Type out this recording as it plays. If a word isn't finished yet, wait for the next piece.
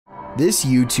This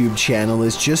YouTube channel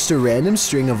is just a random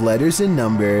string of letters and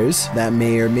numbers that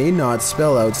may or may not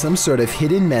spell out some sort of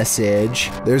hidden message.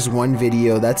 There's one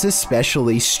video that's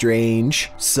especially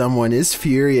strange. Someone is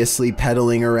furiously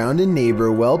pedaling around a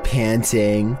neighbor while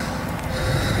panting.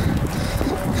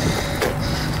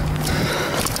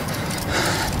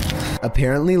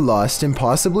 Apparently lost and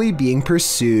possibly being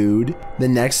pursued. The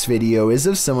next video is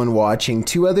of someone watching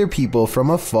two other people from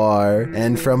afar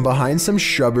and from behind some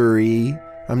shrubbery.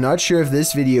 I'm not sure if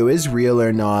this video is real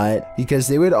or not, because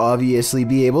they would obviously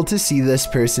be able to see this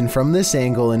person from this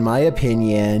angle in my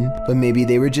opinion, but maybe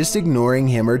they were just ignoring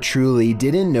him or truly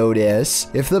didn't notice.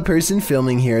 If the person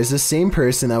filming here is the same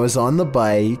person that was on the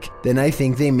bike, then I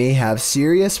think they may have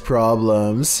serious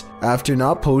problems. After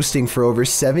not posting for over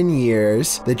 7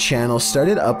 years, the channel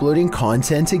started uploading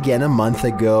content again a month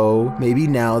ago. Maybe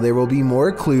now there will be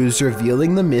more clues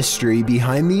revealing the mystery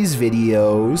behind these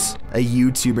videos. A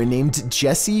YouTuber named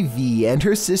Jessie V and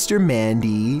her sister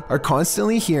Mandy are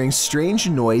constantly hearing strange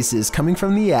noises coming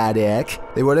from the attic.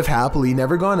 They would have happily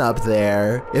never gone up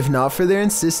there, if not for their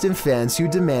insistent fans who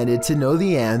demanded to know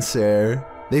the answer.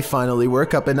 They finally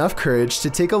work up enough courage to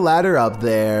take a ladder up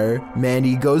there.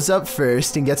 Mandy goes up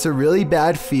first and gets a really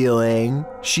bad feeling.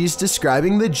 She's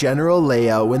describing the general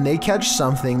layout when they catch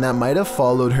something that might have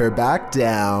followed her back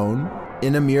down.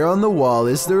 In a mirror on the wall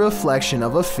is the reflection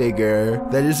of a figure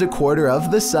that is a quarter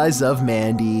of the size of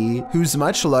Mandy, whose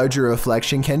much larger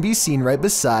reflection can be seen right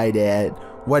beside it.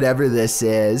 Whatever this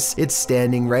is, it's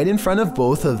standing right in front of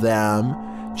both of them.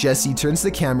 Jessie turns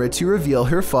the camera to reveal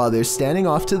her father standing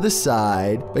off to the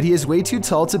side, but he is way too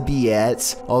tall to be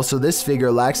it. Also, this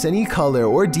figure lacks any color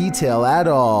or detail at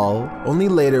all. Only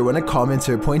later, when a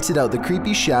commenter pointed out the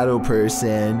creepy shadow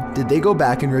person, did they go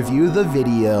back and review the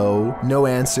video. No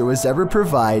answer was ever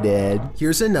provided.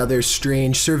 Here's another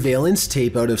strange surveillance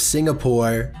tape out of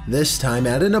Singapore, this time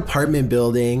at an apartment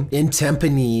building in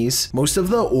Tampines. Most of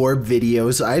the orb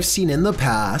videos I've seen in the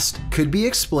past could be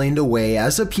explained away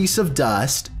as a piece of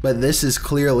dust, but this is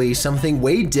clearly something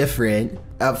way different.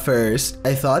 At first,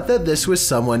 I thought that this was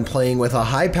someone playing with a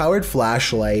high-powered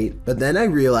flashlight, but then I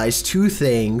realized two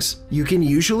things. You can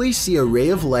usually see a ray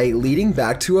of light leading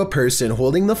back to a person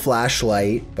holding the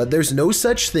flashlight, but there's no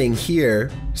such thing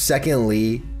here.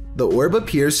 Secondly, the orb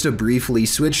appears to briefly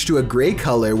switch to a gray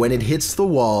color when it hits the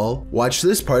wall. Watch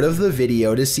this part of the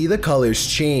video to see the colors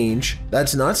change.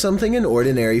 That's not something an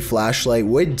ordinary flashlight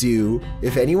would do.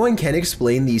 If anyone can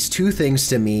explain these two things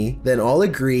to me, then I'll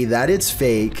agree that it's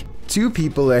fake. Two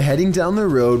people are heading down the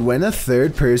road when a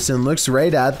third person looks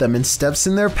right at them and steps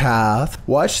in their path.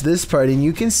 Watch this part and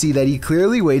you can see that he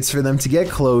clearly waits for them to get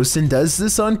close and does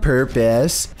this on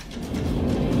purpose.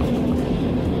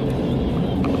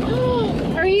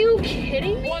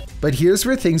 But here's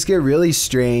where things get really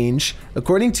strange.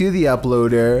 According to the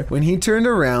uploader, when he turned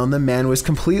around, the man was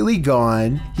completely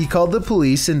gone. He called the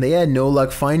police and they had no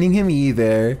luck finding him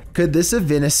either. Could this have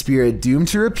been a spirit doomed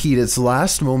to repeat its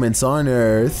last moments on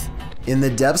Earth? In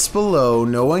the depths below,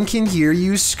 no one can hear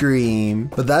you scream,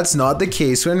 but that's not the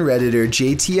case when Redditor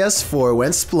JTS4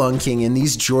 went splunking in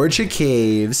these Georgia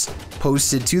caves.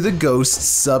 Posted to the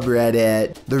Ghosts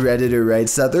subreddit. The Redditor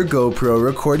writes that their GoPro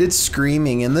recorded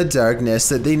screaming in the darkness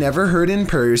that they never heard in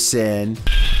person.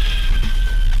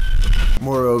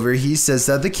 Moreover, he says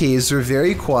that the caves were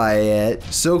very quiet,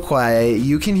 so quiet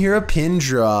you can hear a pin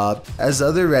drop. As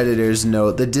other Redditors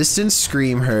note, the distant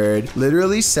scream heard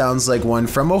literally sounds like one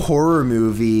from a horror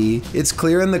movie. It's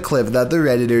clear in the clip that the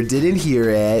Redditor didn't hear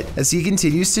it, as he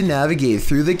continues to navigate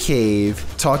through the cave,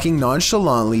 talking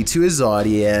nonchalantly to his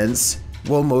audience.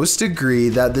 While most agree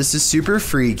that this is super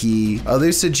freaky,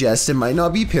 others suggest it might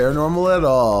not be paranormal at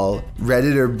all.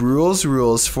 Redditor Brule's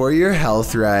Rules for Your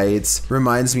Health writes,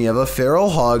 reminds me of a feral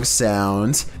hog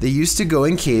sound. They used to go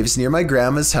in caves near my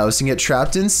grandma's house and get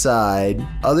trapped inside.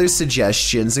 Other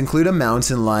suggestions include a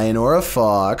mountain lion or a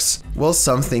fox, while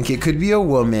some think it could be a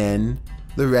woman.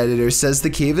 The Redditor says the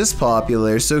cave is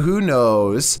popular, so who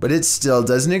knows, but it still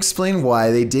doesn't explain why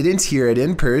they didn't hear it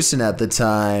in person at the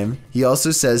time. He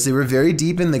also says they were very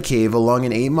deep in the cave along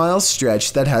an 8-mile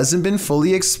stretch that hasn't been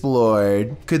fully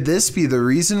explored. Could this be the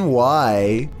reason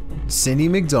why? Cindy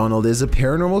McDonald is a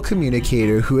paranormal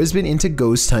communicator who has been into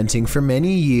ghost hunting for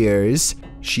many years.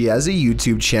 She has a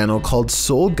YouTube channel called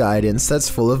Soul Guidance that's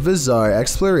full of bizarre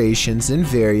explorations in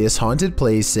various haunted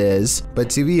places, but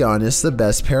to be honest, the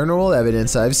best paranormal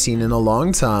evidence I've seen in a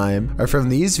long time are from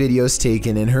these videos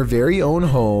taken in her very own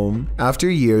home.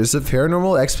 After years of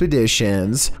paranormal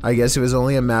expeditions, I guess it was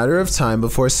only a matter of time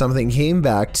before something came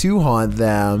back to haunt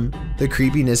them. The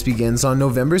creepiness begins on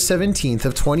November 17th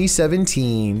of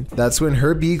 2017. That's when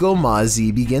her beagle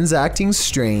Mozzie begins acting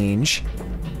strange.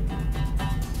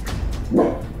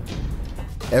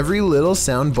 Every little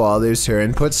sound bothers her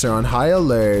and puts her on high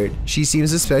alert. She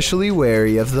seems especially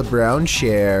wary of the brown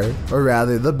chair, or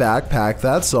rather the backpack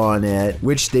that's on it,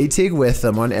 which they take with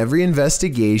them on every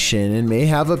investigation and may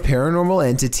have a paranormal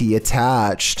entity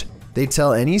attached. They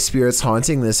tell any spirits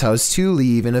haunting this house to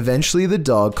leave, and eventually the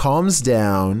dog calms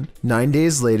down. 9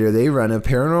 days later, they run a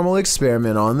paranormal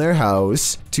experiment on their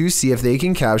house to see if they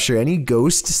can capture any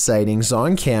ghost sightings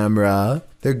on camera.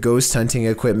 Their ghost hunting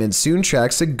equipment soon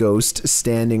tracks a ghost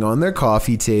standing on their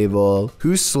coffee table,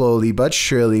 who slowly but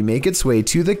surely make its way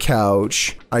to the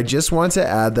couch. I just want to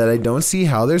add that I don't see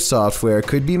how their software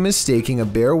could be mistaking a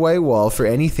bare white wall for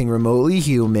anything remotely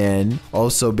human.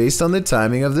 Also, based on the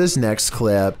timing of this next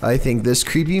clip, I think this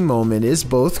creepy moment is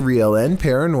both real and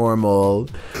paranormal.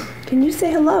 Can you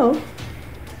say hello?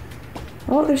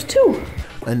 Oh, there's two.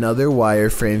 Another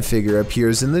wireframe figure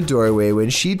appears in the doorway when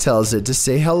she tells it to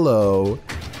say hello.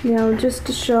 Now, just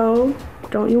to show,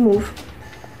 don't you move.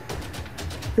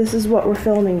 This is what we're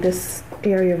filming, this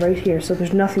area right here, so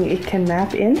there's nothing it can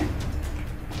map in.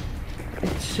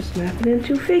 It's just mapping in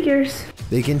two figures.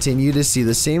 They continue to see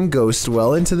the same ghost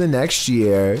well into the next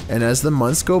year, and as the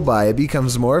months go by, it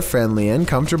becomes more friendly and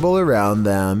comfortable around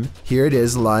them. Here it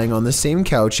is lying on the same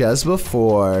couch as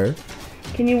before.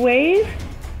 Can you wave?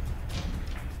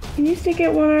 Can you stick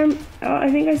out one arm? Oh,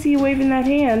 I think I see you waving that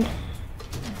hand.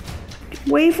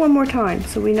 Wave one more time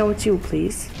so we know it's you,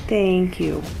 please. Thank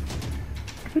you.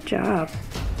 Good job.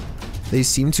 They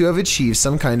seem to have achieved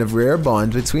some kind of rare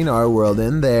bond between our world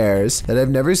and theirs that I've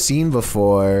never seen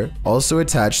before. Also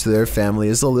attached to their family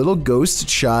is a little ghost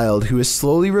child who is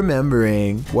slowly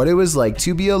remembering what it was like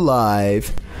to be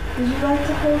alive. Would you like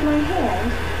to hold my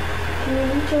hand? Can you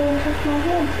reach over and touch my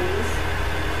hand, please?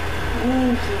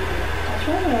 Thank you. Touch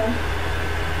my hand.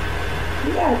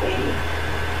 You got it, baby.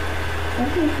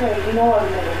 Don't be afraid. You know I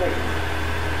would never hurt you.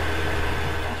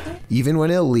 Even when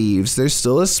it leaves, there's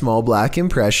still a small black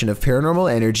impression of paranormal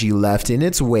energy left in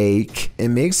its wake. It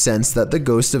makes sense that the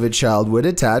ghost of a child would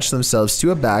attach themselves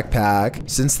to a backpack,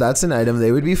 since that's an item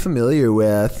they would be familiar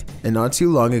with. And not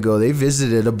too long ago, they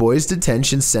visited a boys'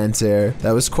 detention center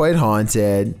that was quite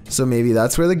haunted, so maybe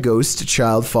that's where the ghost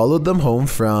child followed them home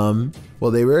from. While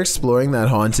they were exploring that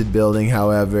haunted building,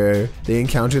 however, they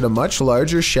encountered a much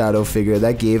larger shadow figure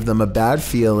that gave them a bad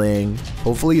feeling.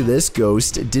 Hopefully this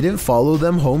ghost didn't follow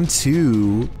them home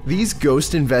too. These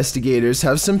ghost investigators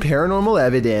have some paranormal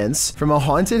evidence from a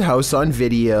haunted house on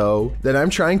video that I'm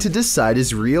trying to decide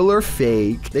is real or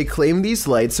fake. They claim these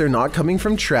lights are not coming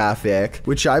from traffic,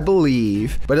 which I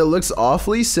believe, but it looks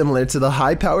awfully similar to the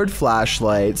high-powered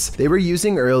flashlights they were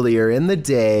using earlier in the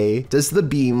day. Does the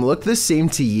beam look the same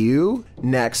to you?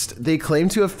 Next, they claim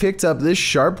to have picked up this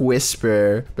sharp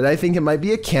whisper, but I think it might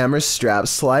be a camera strap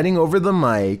sliding over the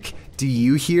mic. Do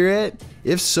you hear it?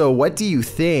 If so, what do you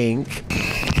think?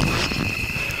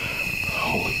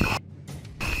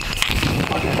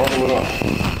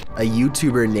 A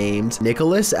YouTuber named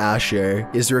Nicholas Asher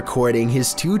is recording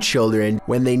his two children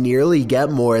when they nearly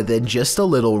get more than just a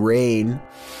little rain.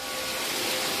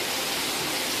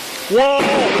 Whoa!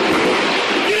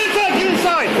 Get inside! Get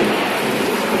inside!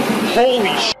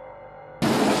 Holy sh**.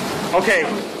 Okay.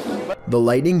 The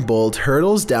lightning bolt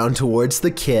hurtles down towards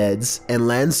the kids and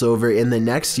lands over in the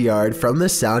next yard. From the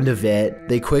sound of it,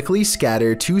 they quickly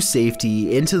scatter to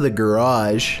safety into the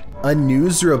garage. A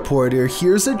news reporter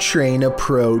hears a train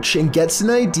approach and gets an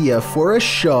idea for a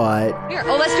shot. Here,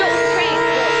 oh, let's do it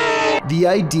with the train. The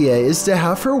idea is to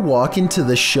have her walk into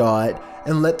the shot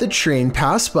and let the train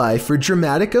pass by for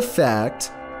dramatic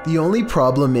effect. The only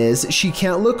problem is she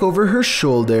can't look over her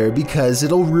shoulder because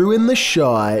it'll ruin the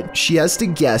shot. She has to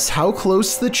guess how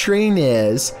close the train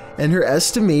is, and her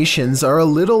estimations are a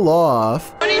little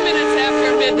off. 20 minutes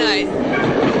after midnight.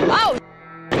 Oh!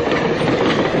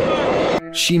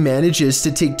 She manages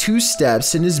to take 2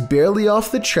 steps and is barely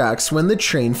off the tracks when the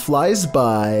train flies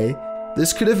by.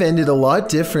 This could have ended a lot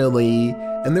differently,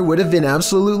 and there would have been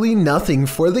absolutely nothing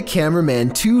for the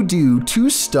cameraman to do to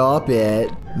stop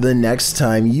it. The next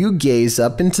time you gaze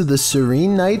up into the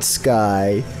serene night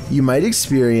sky, you might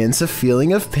experience a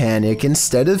feeling of panic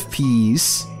instead of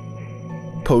peace.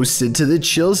 Posted to the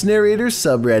Chills Narrator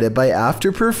subreddit by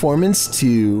After Performance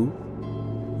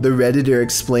 2. The Redditor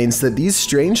explains that these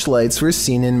strange lights were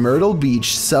seen in Myrtle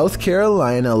Beach, South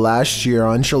Carolina last year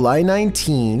on July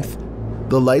 19th.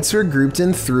 The lights were grouped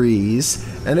in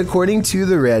 3s, and according to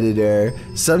the Redditor,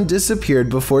 some disappeared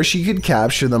before she could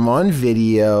capture them on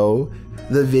video.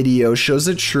 The video shows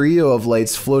a trio of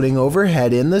lights floating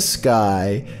overhead in the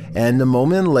sky, and a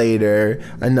moment later,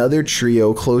 another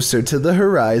trio closer to the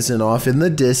horizon off in the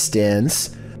distance.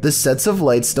 The sets of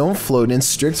lights don't float in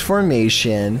strict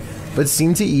formation, but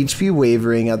seem to each be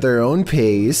wavering at their own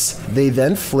pace. They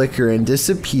then flicker and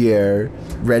disappear.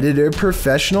 Redditor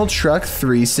Professional Truck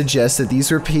 3 suggests that these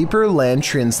were paper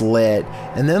lanterns lit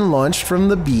and then launched from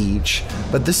the beach,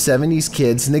 but the 70s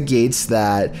Kids negates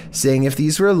that, saying if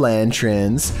these were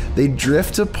lanterns, they'd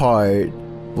drift apart.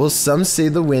 Well, some say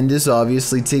the wind is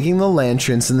obviously taking the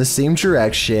lanterns in the same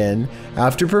direction.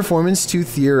 After Performance 2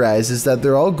 theorizes that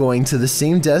they're all going to the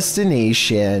same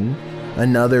destination.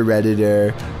 Another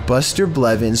Redditor, Buster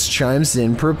Blevins, chimes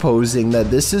in proposing that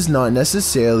this is not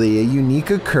necessarily a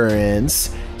unique occurrence.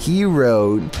 He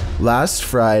wrote, "Last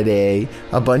Friday,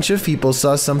 a bunch of people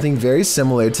saw something very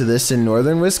similar to this in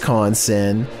northern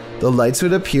Wisconsin. The lights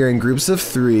would appear in groups of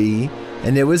 3,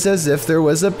 and it was as if there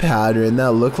was a pattern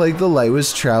that looked like the light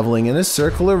was traveling in a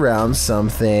circle around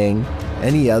something.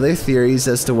 Any other theories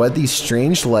as to what these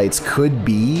strange lights could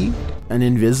be?" An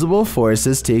invisible force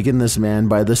has taken this man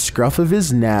by the scruff of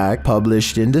his neck,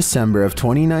 published in December of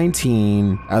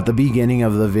 2019. At the beginning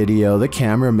of the video, the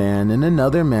cameraman and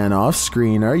another man off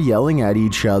screen are yelling at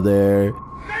each other.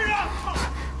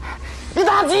 你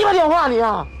打鸡巴电话你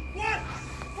啊！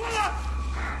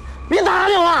你打啥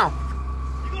电话？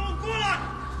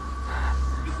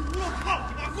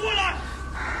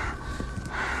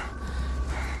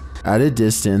 At a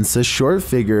distance, a short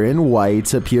figure in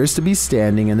white appears to be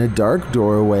standing in a dark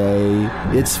doorway.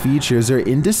 Its features are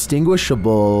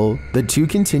indistinguishable. The two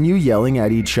continue yelling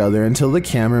at each other until the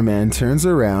cameraman turns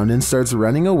around and starts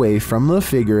running away from the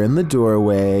figure in the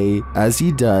doorway. As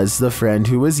he does, the friend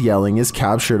who was yelling is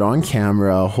captured on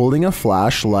camera holding a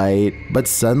flashlight, but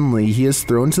suddenly he is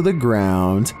thrown to the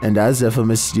ground, and as if a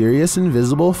mysterious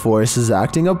invisible force is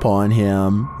acting upon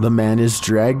him, the man is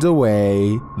dragged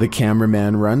away. The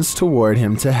cameraman runs toward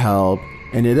him to help,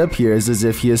 and it appears as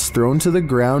if he is thrown to the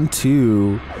ground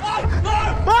too.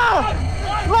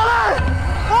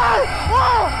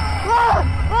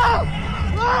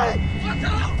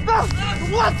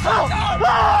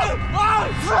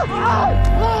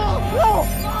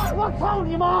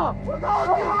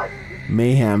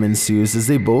 Mayhem ensues as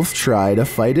they both try to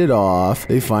fight it off.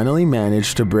 They finally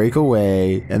manage to break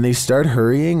away and they start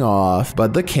hurrying off,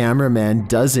 but the cameraman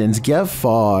doesn't get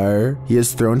far. He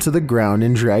is thrown to the ground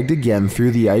and dragged again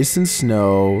through the ice and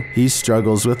snow. He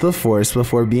struggles with the force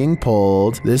before being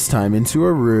pulled, this time into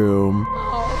a room.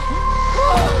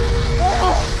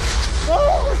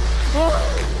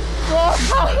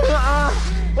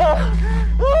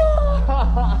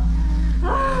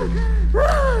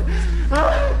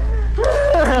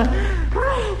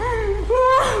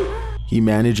 He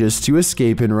manages to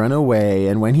escape and run away,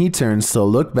 and when he turns to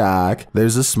look back,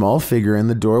 there's a small figure in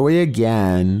the doorway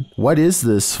again. What is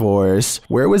this force?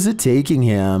 Where was it taking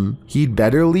him? He'd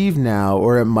better leave now,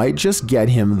 or it might just get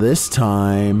him this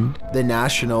time. The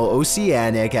National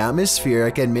Oceanic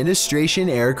Atmospheric Administration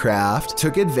aircraft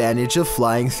took advantage of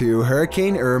flying through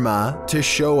Hurricane Irma to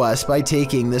show us by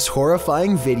taking this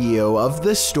horrifying video of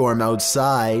the storm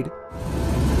outside.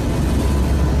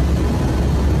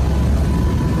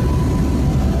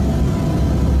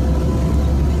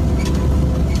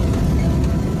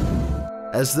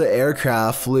 As the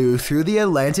aircraft flew through the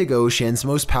Atlantic Ocean's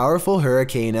most powerful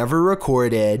hurricane ever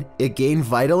recorded, it gained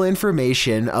vital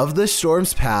information of the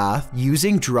storm's path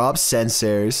using drop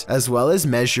sensors, as well as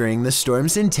measuring the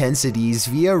storm's intensities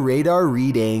via radar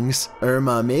readings.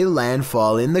 Irma made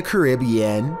landfall in the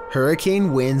Caribbean.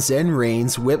 Hurricane winds and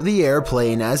rains whipped the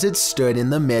airplane as it stood in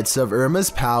the midst of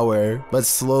Irma's power, but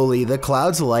slowly the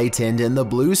clouds lightened and the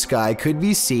blue sky could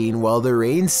be seen while the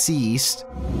rain ceased.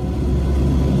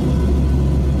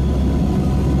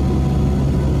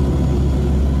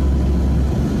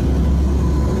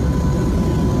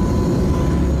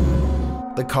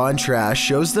 The contrast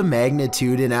shows the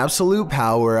magnitude and absolute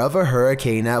power of a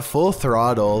hurricane at full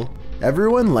throttle.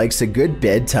 Everyone likes a good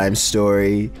bedtime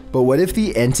story, but what if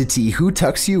the entity who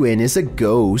tucks you in is a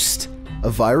ghost? A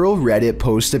viral Reddit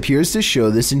post appears to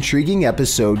show this intriguing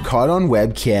episode caught on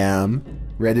webcam.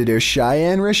 Redditor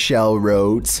Cheyenne Rochelle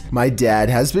wrote, "My dad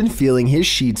has been feeling his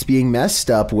sheets being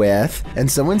messed up with, and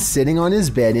someone's sitting on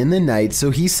his bed in the night, so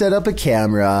he set up a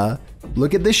camera.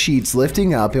 Look at the sheets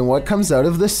lifting up and what comes out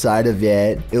of the side of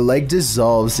it. It like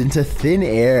dissolves into thin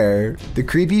air." The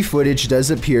creepy footage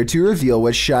does appear to reveal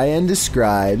what Cheyenne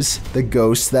describes, the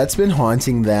ghost that's been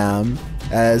haunting them.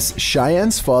 As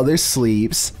Cheyenne's father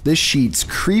sleeps, the sheets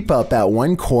creep up at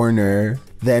one corner.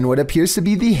 Then what appears to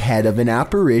be the head of an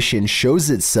apparition shows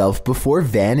itself before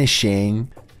vanishing.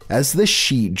 as the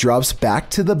sheet drops back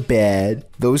to the bed.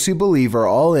 Those who believe are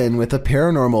all in with a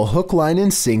paranormal hook, line,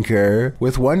 and sinker,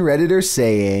 with one Redditor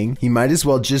saying he might as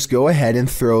well just go ahead and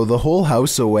throw the whole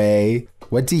house away.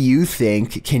 What do you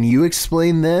think? Can you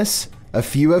explain this? A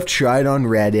few have tried on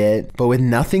Reddit, but with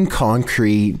nothing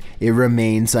concrete, it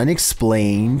remains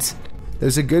unexplained.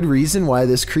 There's a good reason why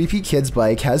this creepy kid's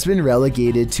bike has been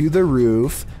relegated to the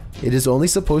roof. It is only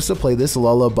supposed to play this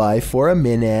lullaby for a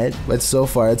minute, but so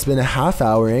far it's been a half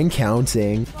hour and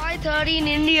counting. 5:30 in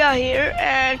India here,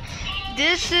 and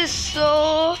this is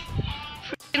so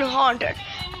freaking haunted.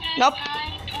 Nope.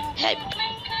 Hey.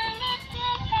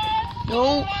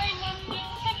 No.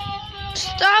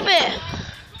 Stop it.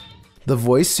 The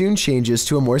voice soon changes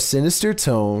to a more sinister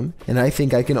tone, and I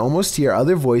think I can almost hear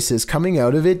other voices coming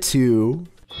out of it too.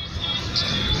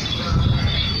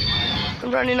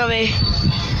 I'm running away.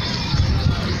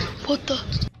 What the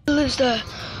hell is that?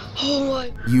 Oh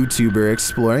my. YouTuber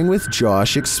Exploring with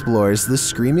Josh explores the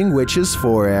Screaming Witches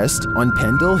Forest on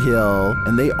Pendle Hill,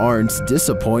 and they aren't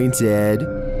disappointed.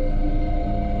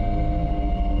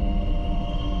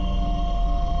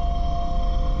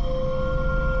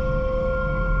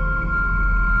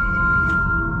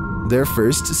 Their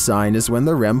first sign is when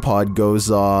the REM pod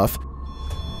goes off.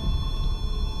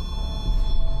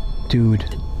 Dude.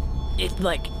 It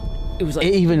was like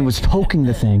it even was poking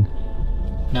the thing.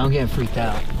 Now I'm getting freaked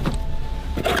out.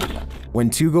 When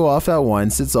two go off at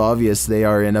once, it's obvious they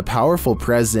are in a powerful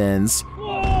presence.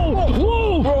 Whoa!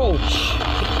 Whoa! Bro!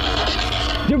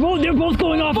 They're both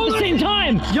going off at the same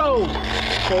time! Yo!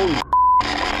 Holy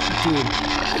dude.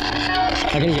 I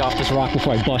gotta get off this rock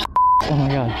before I bust. Oh my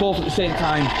god. Both at the same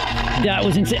time. That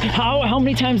was insane. How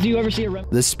many times do you ever see a REM?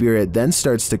 The spirit then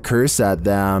starts to curse at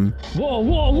them. Whoa,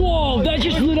 whoa, whoa! That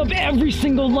just lit up every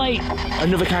single light!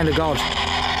 Another kind of god.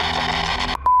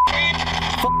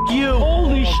 F you!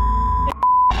 Holy sh**!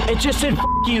 It just said F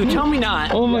you, tell me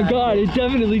not! Oh my god, it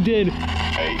definitely did.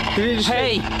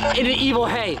 Hey! In an evil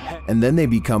hey! And then they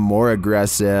become more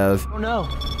aggressive. Oh no.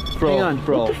 Bro, hang on,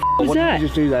 bro. What that? did you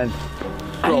just do then?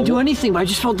 I didn't do anything, but I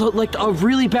just felt like a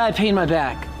really bad pain in my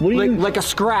back. What do you like a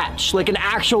scratch, like an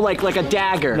actual like a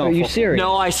dagger. No, are you serious?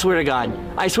 No, I swear to God.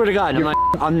 I swear to God,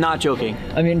 I'm not joking.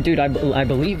 I mean, dude, I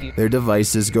believe you. Their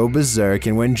devices go berserk,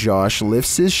 and when Josh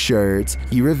lifts his shirt,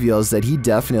 he reveals that he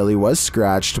definitely was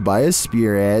scratched by a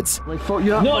spirit. Like,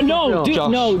 No, dude,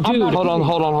 Josh, no, dude. Hold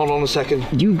on a second.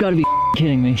 You've got to be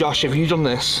kidding me. Josh, have you done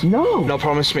this? No. No,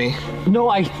 promise me.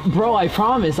 No, bro, I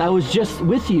promise. I was just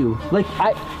with you. Like,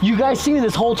 you guys see me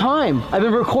this whole time. I've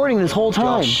been recording this whole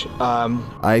time. Josh,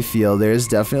 I feel there's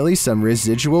definitely some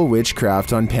residual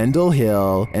witchcraft on Pendle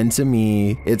Hill, and to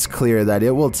me, it's clear that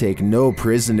it will take no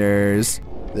prisoners.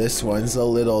 This one's a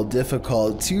little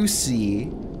difficult to see,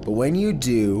 but when you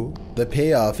do, the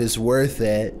payoff is worth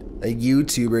it. A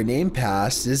YouTuber named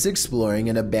Past is exploring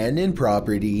an abandoned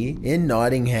property in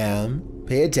Nottingham.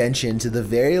 Pay attention to the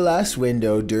very last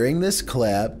window during this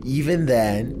clip. Even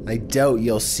then, I doubt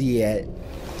you'll see it.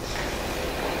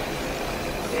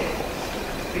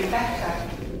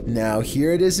 Now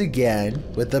here it is again,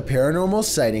 with the paranormal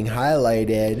sighting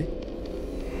highlighted.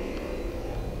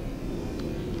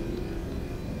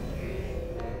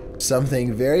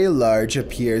 Something very large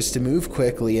appears to move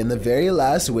quickly in the very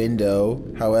last window.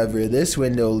 However, this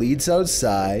window leads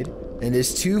outside and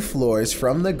is 2 floors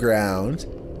from the ground.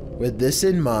 With this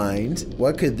in mind,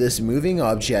 what could this moving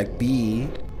object be?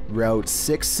 Route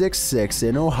 666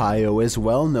 in Ohio is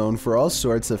well known for all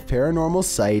sorts of paranormal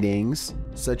sightings,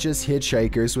 such as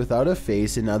hitchhikers without a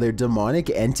face and other demonic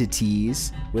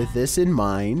entities. With this in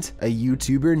mind, a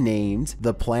YouTuber named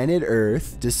The Planet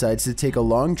Earth decides to take a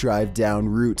long drive down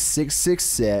Route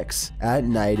 666 at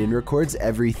night and records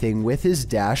everything with his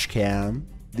dash cam.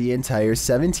 The entire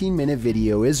 17-minute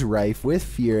video is rife with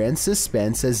fear and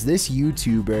suspense as this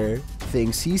YouTuber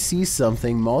thinks he sees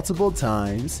something multiple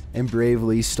times and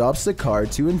bravely stops the car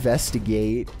to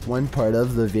investigate. One part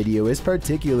of the video is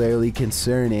particularly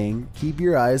concerning. Keep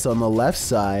your eyes on the left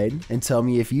side and tell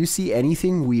me if you see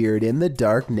anything weird in the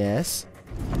darkness.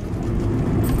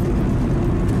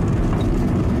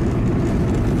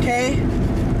 Okay.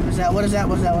 What is that?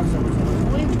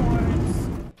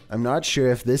 I'm not sure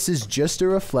if this is just a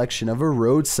reflection of a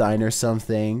road sign or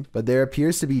something, but there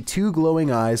appears to be 2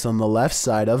 glowing eyes on the left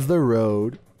side of the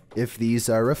road. If these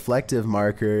are reflective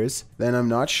markers, then I'm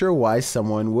not sure why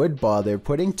someone would bother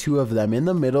putting 2 of them in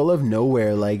the middle of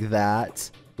nowhere like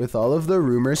that. With all of the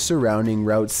rumors surrounding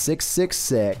Route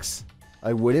 666,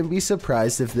 I wouldn't be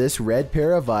surprised if this red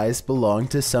pair of eyes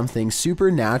belonged to something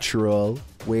supernatural,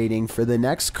 waiting for the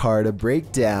next car to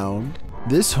break down.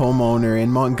 This homeowner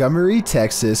in Montgomery,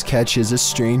 Texas catches a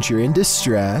stranger in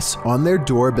distress on their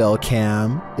doorbell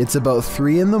cam. It's about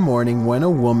 3 in the morning when a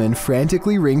woman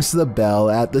frantically rings the bell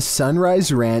at the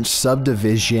Sunrise Ranch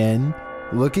subdivision.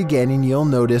 Look again and you'll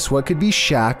notice what could be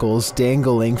shackles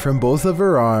dangling from both of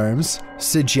her arms,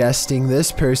 suggesting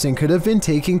this person could have been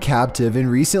taken captive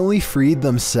and recently freed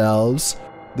themselves.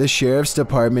 The sheriff's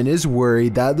department is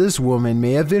worried that this woman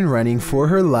may have been running for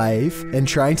her life and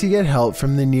trying to get help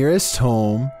from the nearest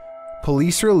home.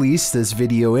 Police released this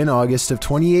video in August of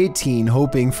 2018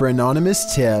 hoping for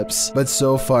anonymous tips, but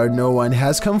so far no one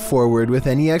has come forward with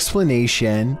any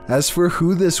explanation. As for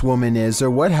who this woman is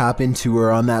or what happened to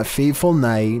her on that fateful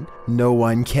night, no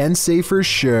one can say for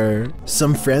sure.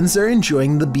 Some friends are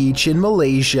enjoying the beach in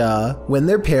Malaysia when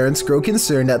their parents grow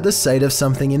concerned at the sight of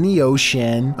something in the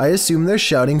ocean. I assume they're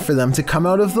shouting for them to come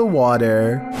out of the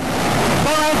water.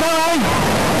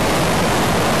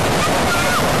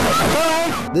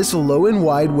 This low and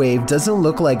wide wave doesn't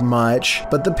look like much,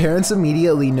 but the parents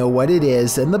immediately know what it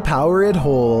is and the power it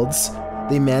holds.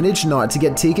 They manage not to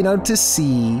get taken out to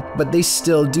sea, but they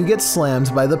still do get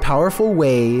slammed by the powerful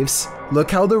waves.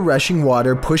 Look how the rushing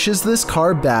water pushes this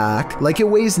car back like it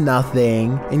weighs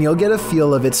nothing, and you'll get a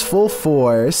feel of its full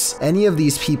force. Any of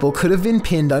these people could have been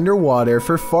pinned underwater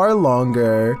for far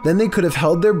longer than they could have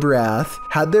held their breath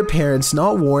had their parents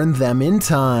not warned them in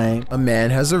time. A man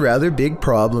has a rather big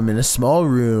problem in a small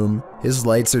room. His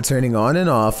lights are turning on and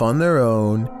off on their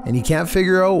own, and he can't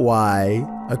figure out why.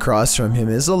 Across from him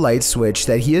is a light switch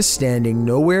that he is standing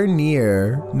nowhere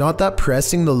near. Not that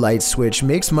pressing the light switch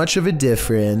makes much of a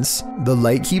difference. The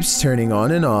light keeps turning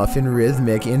on and off in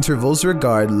rhythmic intervals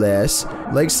regardless,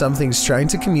 like something's trying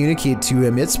to communicate to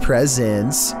him its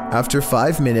presence. After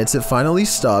 5 minutes, it finally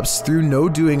stops through no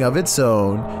doing of its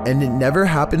own, and it never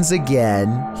happens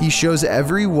again. He shows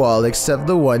every wall except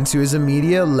the one to his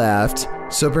immediate left,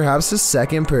 so perhaps a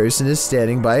second person is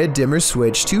standing by a dimmer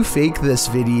switch to fake this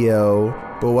video.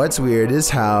 But what's weird is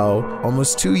how,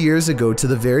 almost 2 years ago to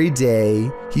the very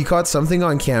day, he caught something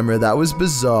on camera that was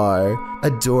bizarre. A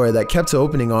door that kept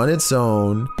opening on its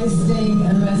own. Staying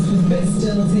and rest was a bit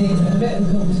stilted and a bit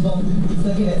uncomfortable,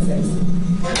 so give it 6.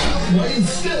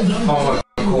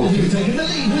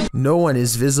 No one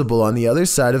is visible on the other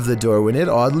side of the door when it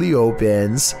oddly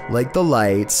opens. Like the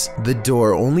lights, the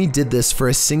door only did this for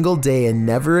a single day and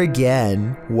never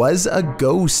again. Was a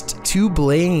ghost to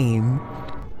blame?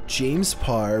 James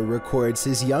Parr records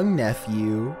his young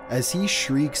nephew as he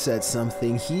shrieks at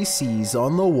something he sees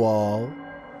on the wall.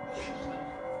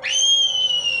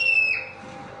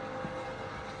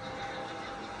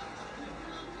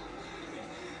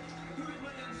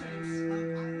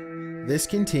 This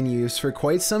continues for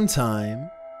quite some time.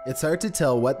 It's hard to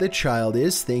tell what the child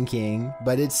is thinking,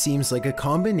 but it seems like a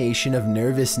combination of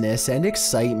nervousness and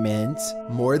excitement.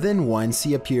 More than once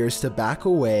he appears to back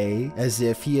away, as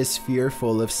if he is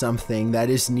fearful of something that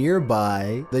is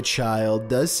nearby. The child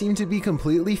does seem to be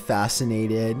completely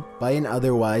fascinated by an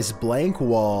otherwise blank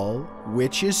wall,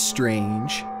 which is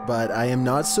strange, but I am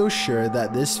not so sure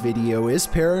that this video is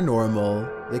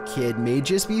paranormal. The kid may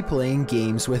just be playing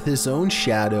games with his own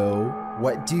shadow.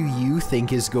 What do you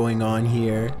think is going on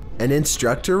here? An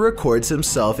instructor records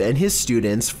himself and his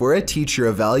students for a teacher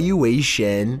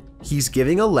evaluation. He's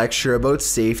giving a lecture about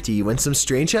safety when some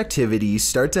strange activities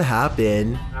start to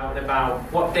happen. Out and about.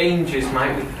 What dangers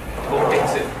might we bump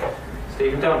into?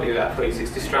 Stephen, don't do that, please.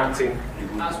 It's distracting.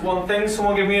 That's one thing.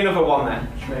 Someone give me another one then.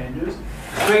 Strangers?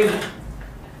 Strangers?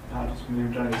 I just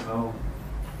moved on his home.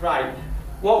 Right.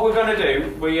 What we're going to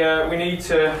do, we need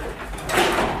to...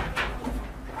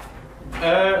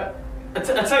 I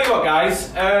tell you what,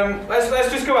 guys.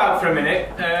 Let's just go out for a minute.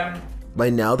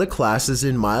 By now, the class is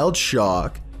in mild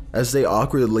shock as they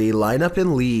awkwardly line up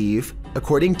and leave.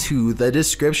 According to the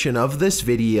description of this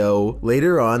video,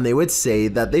 later on they would say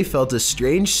that they felt a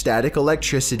strange static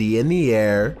electricity in the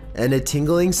air and a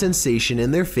tingling sensation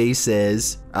in their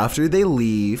faces. After they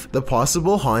leave, the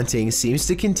possible haunting seems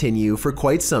to continue for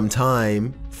quite some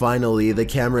time. Finally, the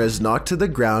camera is knocked to the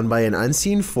ground by an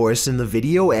unseen force and the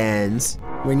video ends.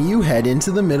 When you head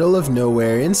into the middle of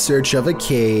nowhere in search of a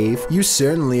cave, you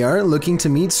certainly aren't looking to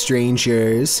meet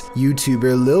strangers.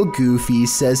 YouTuber Lil Goofy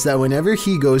says that whenever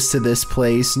he goes to this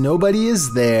place, nobody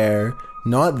is there.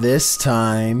 Not this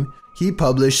time. He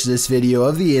published this video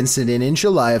of the incident in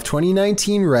July of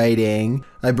 2019 writing,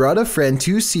 "I brought a friend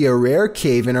to see a rare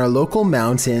cave in our local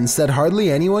mountains that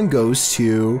hardly anyone goes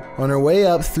to. On our way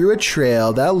up through a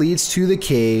trail that leads to the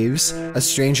caves, a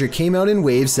stranger came out and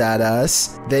waves at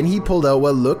us. Then he pulled out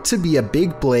what looked to be a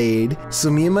big blade,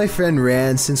 so me and my friend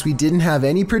ran since we didn't have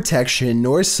any protection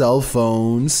nor cell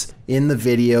phones. In the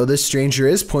video, the stranger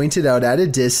is pointed out at a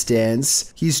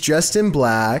distance. He's dressed in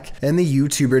black, and the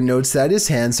YouTuber notes that his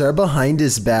hands are behind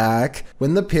his back.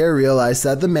 When the pair realize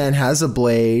that the man has a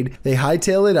blade, they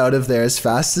hightail it out of there as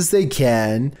fast as they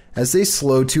can. As they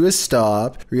slow to a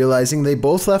stop, realizing they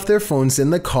both left their phones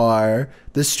in the car,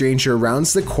 the stranger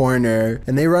rounds the corner,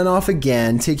 and they run off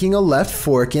again, taking a left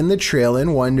fork in the trail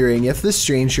and wondering if the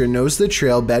stranger knows the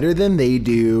trail better than they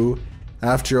do.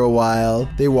 After a while,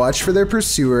 they watch for their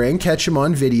pursuer and catch him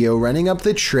on video running up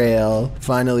the trail.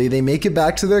 Finally, they make it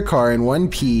back to their car in one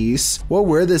piece. What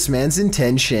were this man's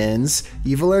intentions?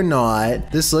 Evil or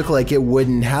not, this looked like it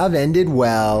wouldn't have ended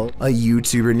well. A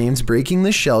YouTuber named Breaking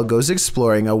the Shell goes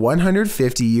exploring a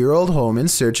 150-year-old home in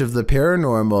search of the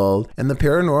paranormal, and the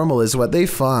paranormal is what they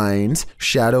find.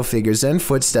 Shadow figures and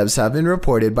footsteps have been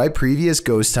reported by previous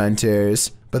ghost hunters.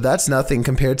 But that's nothing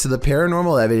compared to the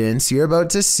paranormal evidence you're about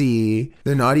to see.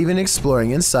 They're not even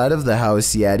exploring inside of the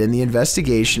house yet, and the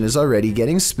investigation is already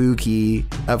getting spooky.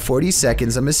 At 40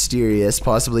 seconds, a mysterious,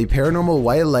 possibly paranormal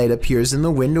white light appears in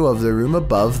the window of the room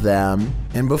above them.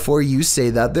 And before you say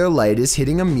that their light is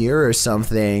hitting a mirror or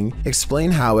something,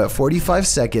 explain how at 45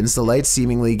 seconds the light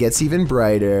seemingly gets even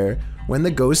brighter. When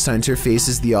the ghost hunter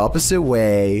faces the opposite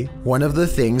way, one of the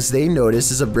things they notice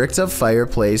is a bricked up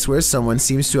fireplace where someone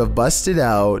seems to have busted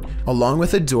out, along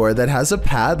with a door that has a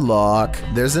padlock.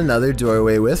 There's another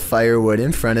doorway with firewood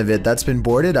in front of it that's been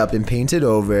boarded up and painted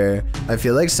over. I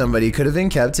feel like somebody could have been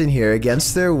kept in here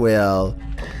against their will.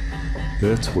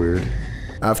 That's weird.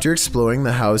 After exploring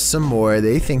the house some more,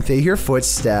 they think they hear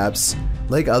footsteps,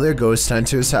 like other ghost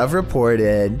hunters have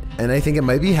reported, and I think it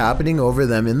might be happening over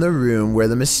them in the room where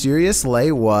the mysterious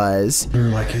light was.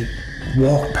 Like it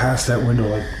walked past that window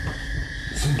like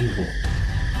some people.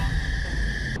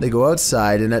 They go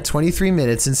outside, and at 23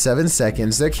 minutes and 7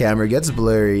 seconds, their camera gets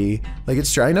blurry, like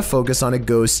it's trying to focus on a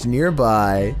ghost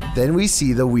nearby. Then we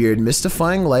see the weird,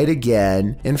 mystifying light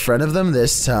again, in front of them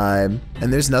this time,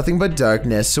 and there's nothing but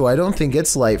darkness, so I don't think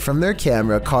it's light from their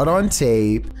camera caught on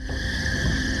tape.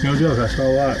 No joke, I saw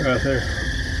a lot right there.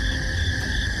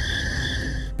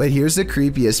 But here's the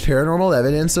creepiest paranormal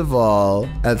evidence of all.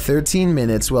 At 13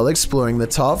 minutes while exploring the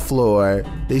top floor,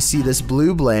 they see this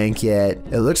blue blanket.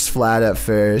 It looks flat at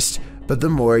first, but the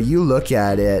more you look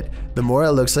at it, the more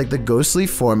it looks like the ghostly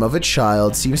form of a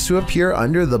child seems to appear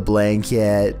under the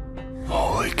blanket.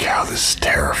 Holy cow, this is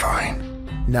terrifying.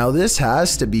 Now this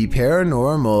has to be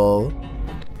paranormal.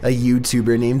 A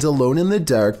YouTuber named Alone in the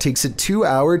Dark takes a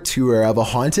 2-hour tour of a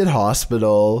haunted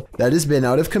hospital that has been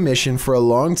out of commission for a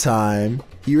long time.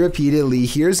 He repeatedly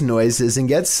hears noises and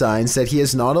gets signs that he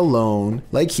is not alone,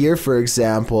 like here for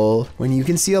example, when you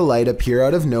can see a light appear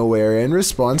out of nowhere in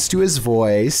response to his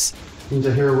voice. Seems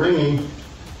I hear a ringing.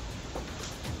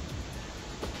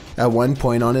 At one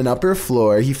point on an upper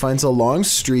floor, he finds a long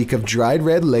streak of dried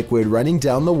red liquid running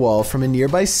down the wall from a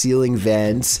nearby ceiling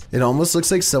vent. It almost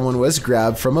looks like someone was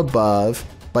grabbed from above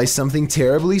by something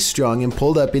terribly strong and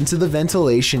pulled up into the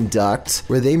ventilation duct,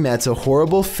 where they met a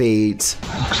horrible fate.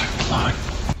 Looks like blood.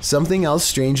 Something else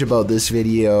strange about this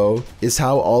video is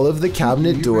how all of the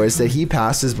cabinet doors that he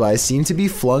passes by seem to be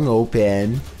flung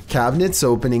open. Cabinets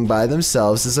opening by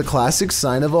themselves is a classic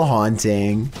sign of a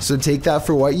haunting, so take that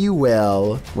for what you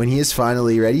will. When he is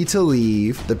finally ready to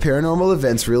leave, the paranormal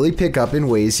events really pick up in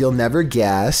ways you'll never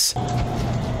guess.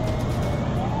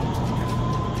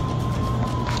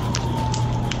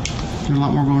 There's a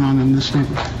lot more going on than this thing.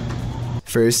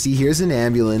 First, he hears an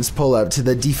ambulance pull up to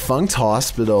the defunct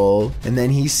hospital, and then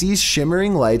he sees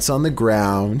shimmering lights on the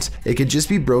ground. It could just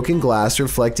be broken glass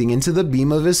reflecting into the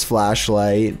beam of his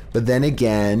flashlight, but then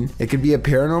again, it could be a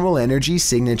paranormal energy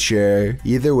signature.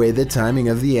 Either way, the timing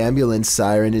of the ambulance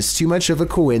siren is too much of a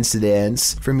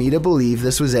coincidence for me to believe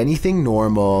this was anything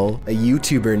normal. A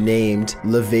YouTuber named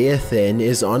Leviathan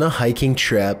is on a hiking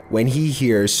trip when he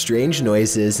hears strange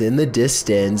noises in the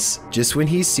distance. Just when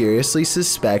he seriously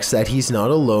suspects that he's not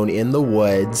alone in the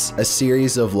woods, a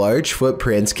series of large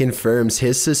footprints confirms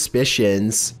his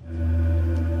suspicions.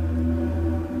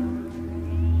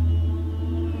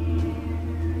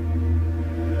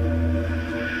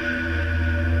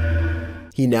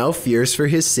 He now fears for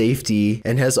his safety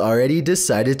and has already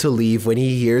decided to leave when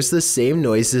he hears the same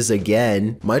noises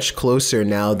again, much closer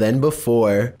now than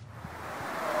before.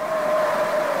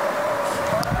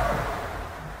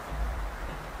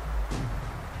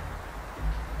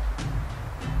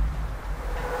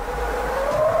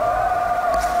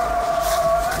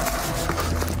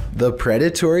 The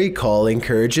predatory call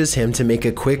encourages him to make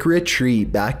a quick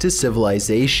retreat back to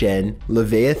civilization.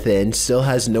 Leviathan still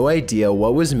has no idea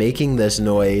what was making this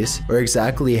noise or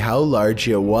exactly how large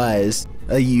it was.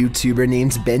 A YouTuber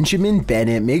named Benjamin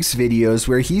Bennett makes videos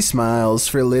where he smiles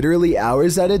for literally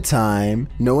hours at a time.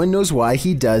 No one knows why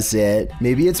he does it.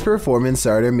 Maybe it's performance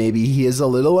art or maybe he is a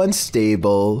little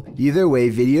unstable. Either way,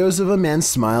 videos of a man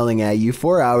smiling at you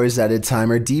for hours at a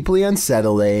time are deeply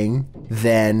unsettling.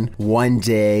 Then, one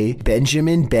day,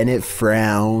 Benjamin Bennett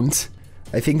frowned.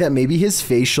 I think that maybe his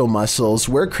facial muscles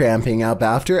were cramping up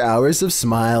after hours of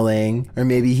smiling, or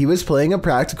maybe he was playing a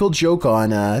practical joke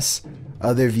on us.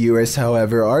 Other viewers,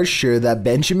 however, are sure that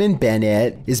Benjamin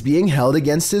Bennett is being held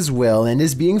against his will and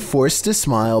is being forced to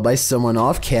smile by someone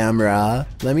off camera.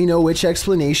 Let me know which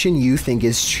explanation you think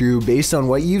is true based on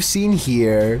what you've seen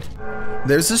here.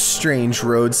 There's a strange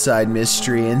roadside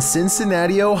mystery in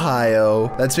Cincinnati, Ohio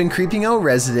that's been creeping out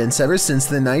residents ever since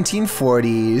the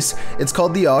 1940s. It's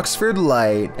called the Oxford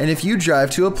Light, and if you drive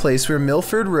to a place where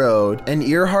Milford Road and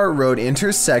Earhart Road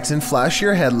intersect and flash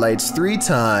your headlights 3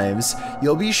 times,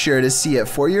 you'll be sure to see it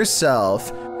for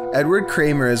yourself. Edward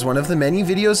Kramer is one of the many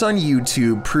videos on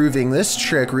YouTube proving this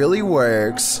trick really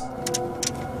works.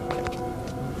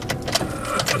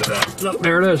 Look,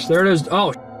 there it is, there it is.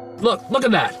 Oh, look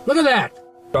at that, look at that.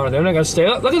 Oh, they're not gonna stay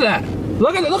up. Look at that,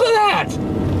 look at that.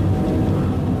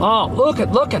 Oh, look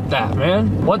at that,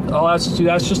 man. What? Oh, that's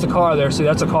just a car there. See,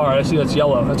 that's a car. I see that's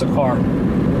yellow. That's a car.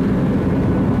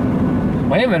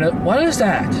 Wait a minute. What is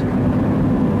that?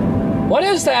 What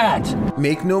is that?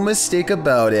 Make no mistake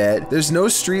about it, there's no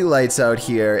street lights out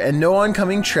here and no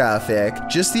oncoming traffic,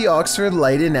 just the Oxford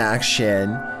Light in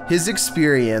action. His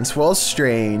experience, while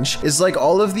strange, is like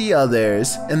all of the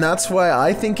others, and that's why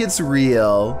I think it's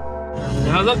real.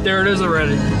 Now look, there it is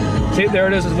already. See, there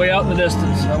it is. It's way out in the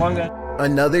distance.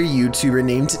 Another YouTuber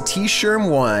named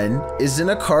T-Sherm1 is in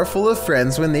a car full of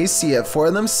friends when they see it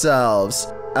for themselves.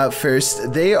 At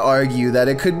first, they argue that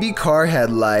it could be car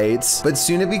headlights, but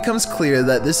soon it becomes clear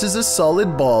that this is a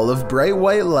solid ball of bright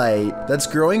white light that's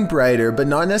growing brighter but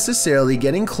not necessarily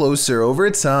getting closer over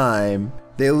time.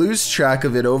 They lose track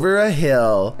of it over a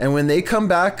hill, and when they come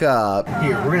back up...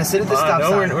 Here, we're gonna sit at the stop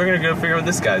sign. We're gonna go figure out what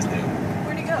this guy's doing.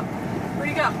 Where'd he go? Where'd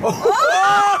he go?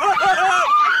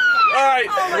 Alright,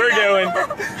 we're going.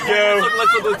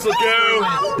 Let's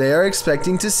go. They are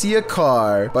expecting to see a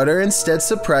car, but are instead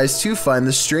surprised to find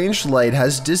the strange light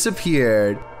has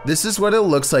disappeared. This is what it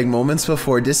looks like moments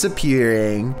before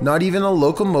disappearing. Not even a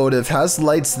locomotive has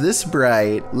lights this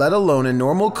bright, let alone a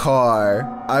normal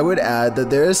car. I would add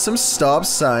that there is some stop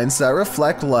signs that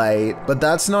reflect light, but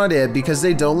that's not it because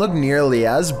they don't look nearly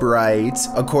as bright.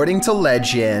 According to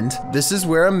legend, this is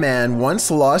where a man once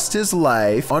lost his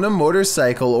life on a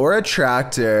motorcycle or a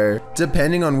tractor,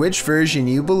 depending on which version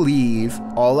you believe.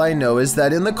 All I know is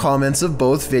that in the comments of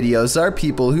both videos are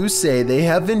people who say they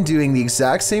have been doing the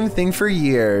exact same thing for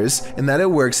years, and that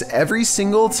it works every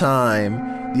single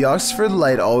time. The Oxford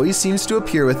Light always seems to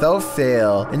appear without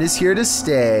fail and is here to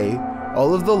stay.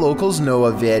 All of the locals know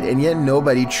of it, and yet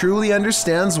nobody truly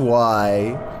understands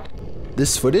why.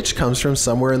 This footage comes from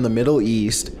somewhere in the Middle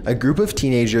East. A group of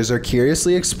teenagers are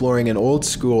curiously exploring an old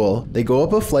school. They go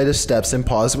up a flight of steps and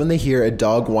pause when they hear a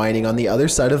dog whining on the other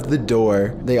side of the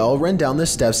door. They all run down the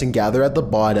steps and gather at the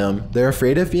bottom. They're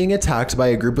afraid of being attacked by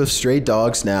a group of stray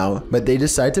dogs now, but they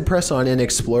decide to press on and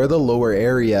explore the lower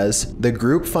areas. The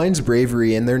group finds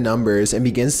bravery in their numbers and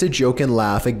begins to joke and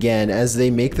laugh again as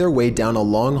they make their way down a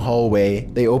long hallway.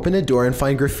 They open a door and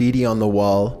find graffiti on the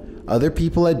wall. Other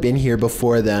people had been here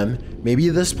before them. Maybe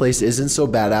this place isn't so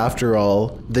bad after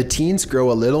all. The teens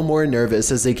grow a little more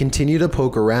nervous as they continue to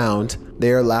poke around.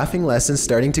 They are laughing less and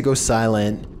starting to go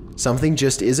silent. Something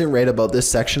just isn't right about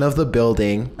this section of the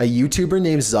building. A YouTuber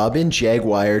named Zabin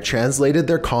Jaguar translated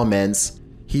their comments.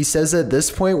 He says at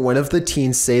this point one of the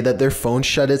teens say that their phone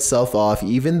shut itself off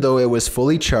even though it was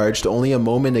fully charged only a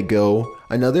moment ago.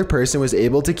 Another person was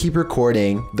able to keep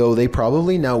recording, though they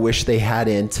probably now wish they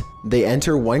hadn't. They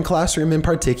enter one classroom in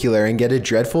particular and get a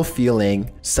dreadful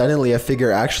feeling. Suddenly a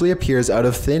figure actually appears out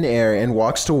of thin air and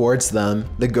walks towards them.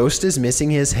 The ghost is missing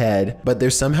his head, but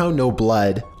there's somehow no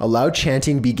blood. A loud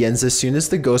chanting begins as soon as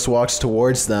the ghost walks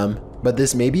towards them, but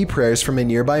this may be prayers from a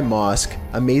nearby mosque.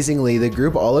 Amazingly, the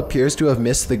group all appears to have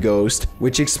missed the ghost,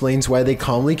 which explains why they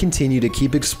calmly continue to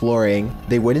keep exploring.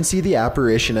 They wouldn't see the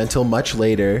apparition until much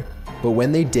later, but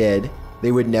when they did,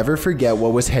 they would never forget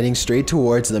what was heading straight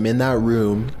towards them in that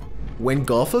room. When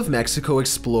Gulf of Mexico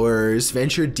explorers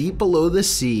venture deep below the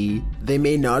sea, they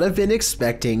may not have been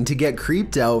expecting to get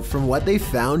creeped out from what they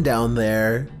found down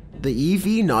there. The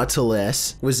EV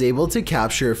Nautilus was able to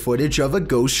capture footage of a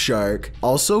ghost shark,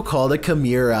 also called a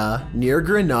chimera, near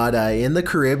Grenada in the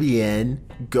Caribbean.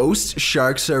 Ghost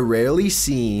sharks are rarely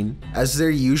seen, as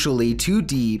they're usually too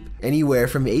deep, anywhere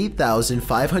from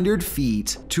 8,500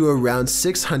 feet to around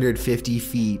 650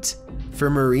 feet. For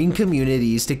marine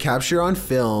communities to capture on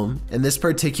film, and this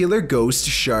particular ghost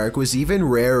shark was even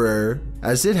rarer,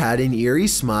 as it had an eerie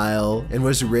smile and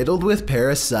was riddled with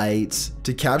parasites.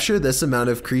 To capture this amount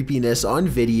of creepiness on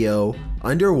video,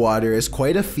 underwater is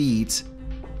quite a feat.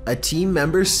 A team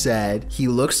member said, "He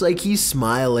looks like he's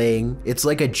smiling. It's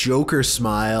like a Joker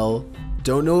smile.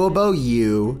 Don't know about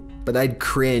you, but I'd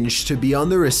cringe to be on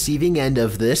the receiving end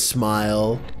of this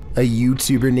smile." A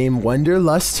YouTuber named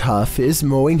Wonderlust Huff is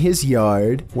mowing his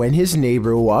yard when his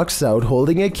neighbor walks out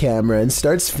holding a camera and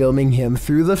starts filming him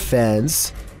through the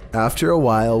fence. After a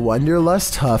while,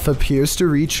 Wonderlust Huff appears to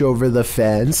reach over the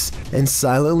fence and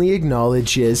silently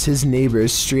acknowledges his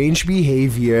neighbor's strange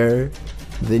behavior.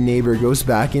 The neighbor goes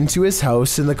back into his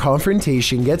house and the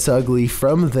confrontation gets ugly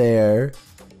from there.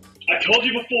 I told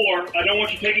you before, I don't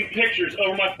want you taking pictures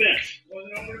over my fence.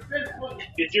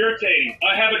 It's irritating.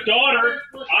 I have a daughter.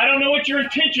 I don't know what your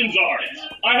intentions are.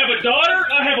 I have a daughter.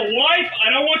 I have a wife. I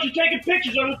don't want you taking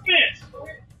pictures over the fence.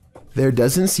 There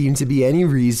doesn't seem to be any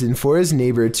reason for his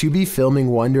neighbor to be filming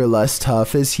Wonderlust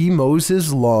Huff as he mows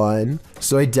his lawn,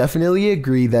 so I definitely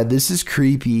agree that this is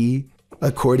creepy.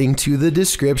 According to the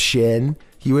description,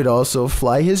 he would also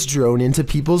fly his drone into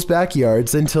people's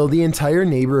backyards until the entire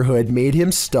neighborhood made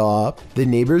him stop. The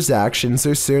neighbor's actions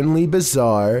are certainly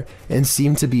bizarre and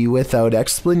seem to be without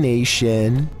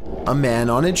explanation. A man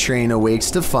on a train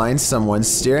awakes to find someone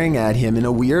staring at him in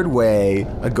a weird way,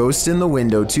 a ghost in the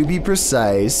window to be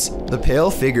precise. The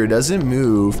pale figure doesn't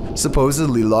move,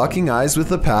 supposedly locking eyes with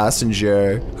the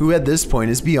passenger, who at this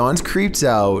point is beyond creeped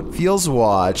out, feels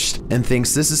watched, and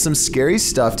thinks this is some scary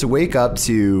stuff to wake up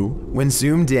to. When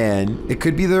zoomed in, it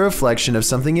could be the reflection of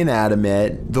something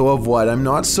inanimate, though of what I'm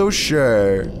not so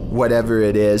sure. Whatever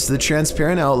it is, the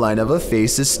transparent outline of a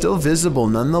face is still visible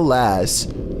nonetheless.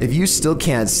 If you still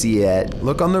can't see it,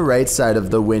 look on the right side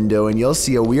of the window and you'll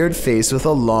see a weird face with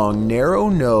a long, narrow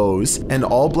nose and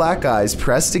all black eyes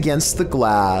pressed against the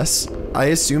glass. I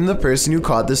assume the person who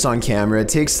caught this on camera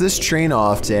takes this train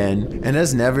often and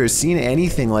has never seen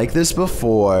anything like this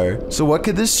before. So what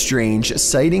could this strange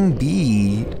sighting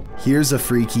be? Here's a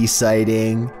freaky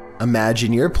sighting.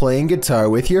 Imagine you're playing guitar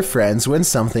with your friends when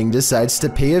something decides to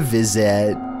pay a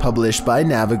visit. Published by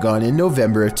Navigon in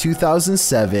November of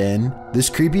 2007, this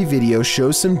creepy video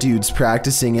shows some dudes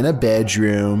practicing in a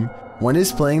bedroom. One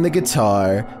is playing the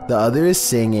guitar, the other is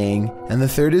singing, and the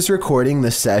third is recording the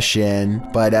session.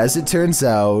 But as it turns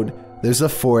out, there's a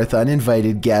fourth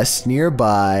uninvited guest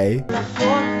nearby.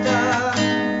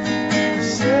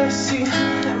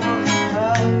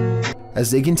 As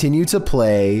they continue to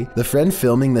play, the friend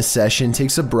filming the session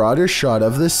takes a broader shot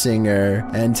of the singer,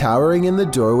 and towering in the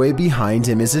doorway behind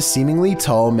him is a seemingly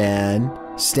tall man,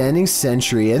 standing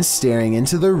sentry and staring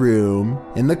into the room.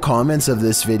 In the comments of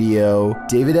this video,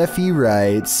 David F.E.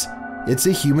 writes, "It's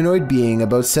a humanoid being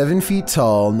about 7 feet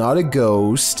tall, not a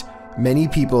ghost. Many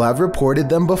people have reported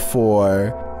them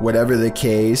before." Whatever the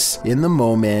case, in the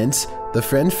moment, the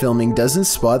friend filming doesn't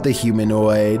spot the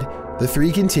humanoid. The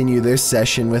three continue their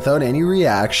session without any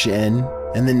reaction,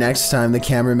 and the next time the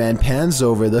cameraman pans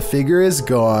over, the figure is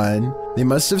gone. They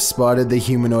must have spotted the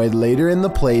humanoid later in the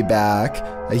playback,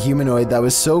 a humanoid that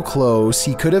was so close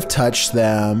he could have touched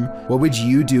them. What would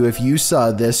you do if you saw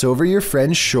this over your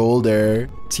friend's shoulder?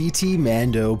 TT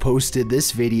Mando posted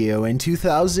this video in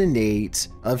 2008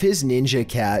 of his ninja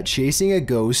cat chasing a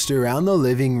ghost around the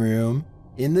living room.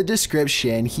 In the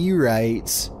description, he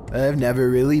writes, "I've never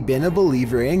really been a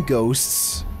believer in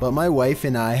ghosts, but my wife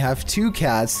and I have 2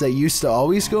 cats that used to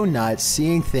always go nuts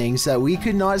seeing things that we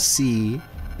could not see.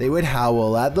 They would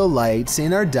howl at the lights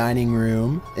in our dining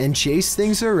room and chase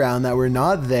things around that were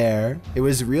not there. It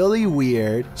was really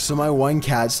weird, so my one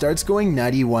cat starts going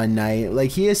nutty one night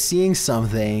like he is seeing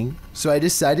something. So I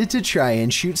decided to try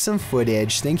and shoot some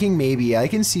footage, thinking maybe I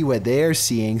can see what they are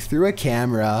seeing through a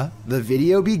camera." The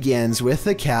video begins with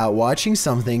the cat watching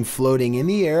something floating in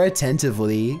the air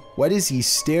attentively. What is he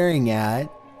staring at?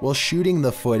 While shooting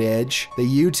the footage, the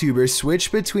YouTuber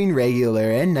switched between regular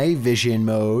and night vision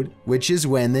mode, which is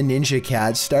when the ninja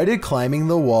cat started climbing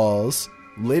the walls.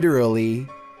 Literally.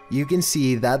 You can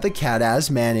see that the cat has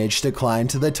managed to climb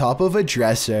to the top of a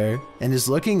dresser and is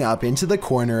looking up into the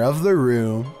corner of the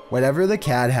room. Whatever the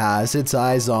cat has its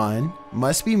eyes on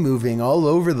must be moving all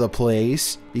over the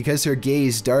place because her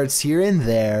gaze darts here and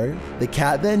there. The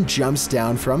cat then jumps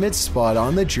down from its spot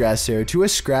on the dresser to a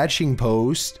scratching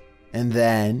post. And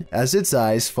then, as its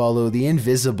eyes follow the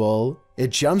invisible, it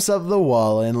jumps up the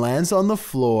wall and lands on the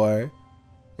floor.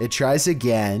 It tries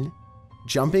again,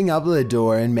 jumping up the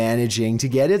door and managing to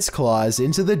get its claws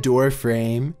into the door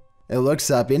frame. It looks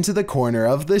up into the corner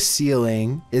of the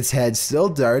ceiling, its head still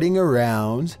darting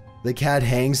around. The cat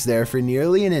hangs there for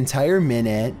nearly an entire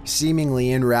minute,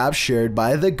 seemingly enraptured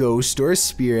by the ghost or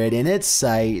spirit in its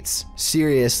sights.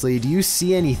 Seriously, do you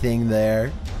see anything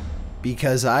there?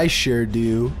 Because I sure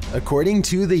do. According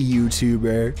to the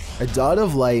YouTuber, a dot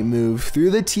of light moved through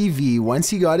the TV once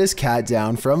he got his cat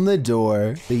down from the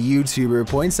door. The YouTuber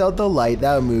points out the light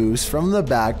that moves from the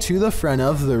back to the front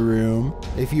of the room.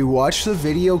 If you watch the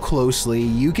video closely,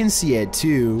 you can see it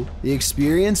too. The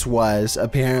experience was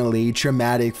apparently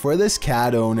traumatic for this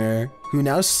cat owner, who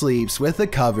now sleeps with the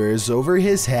covers over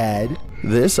his head.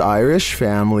 This Irish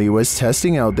family was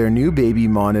testing out their new baby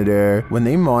monitor when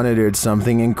they monitored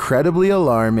something incredibly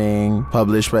alarming,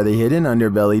 published by the Hidden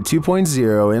Underbelly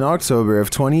 2.0 in October of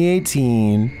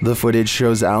 2018. The footage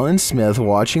shows Alan Smith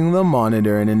watching the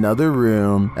monitor in another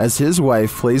room as his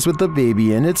wife plays with the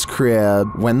baby in its crib.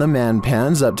 When the man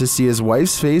pans up to see his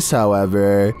wife's face,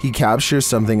 however, he captures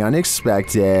something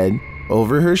unexpected.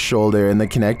 Over her shoulder in the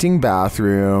connecting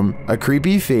bathroom, a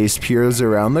creepy face peers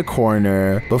around the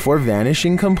corner before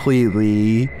vanishing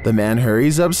completely. The man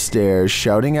hurries upstairs,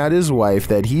 shouting at his wife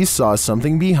that he saw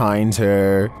something behind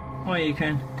her. Oh, you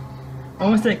can.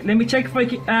 Oh, one sec. Let me check if I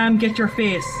can get your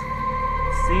face.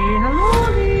 Say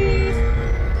hello, Lisa.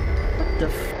 What the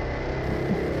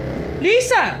f?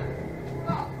 Lisa!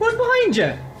 Who's behind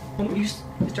you? Is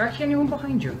there actually anyone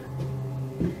behind you?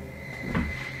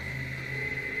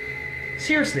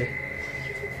 Seriously?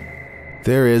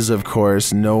 There is, of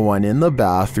course, no one in the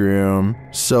bathroom.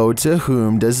 So to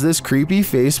whom does this creepy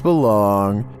face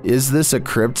belong? Is this a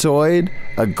cryptoid,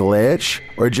 a glitch,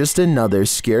 or just another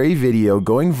scary video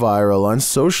going viral on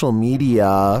social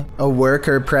media? A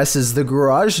worker presses the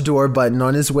garage door button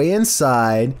on his way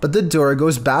inside, but the door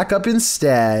goes back up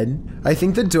instead. I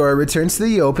think the door returns to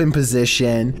the open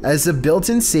position as a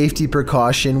built-in safety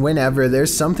precaution whenever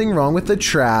there's something wrong with the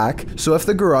track. So if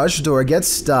the garage door gets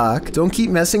stuck, don't keep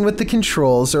messing with the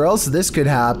controls or else this could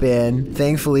happen.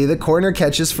 Thankfully, the corner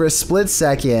catches for a split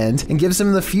second and gives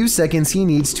him the few seconds he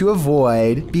needs to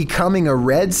avoid becoming a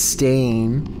red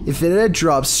stain. If it had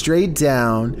dropped straight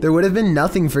down, there would have been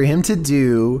nothing for him to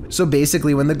do. So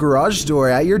basically, when the garage door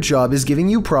at your job is giving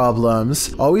you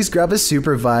problems, always grab a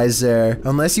supervisor,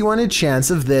 unless you want a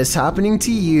chance of this happening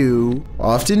to you.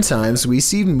 Oftentimes, we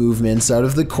see movements out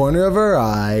of the corner of our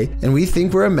eye, and we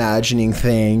think we're imagining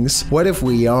things. What if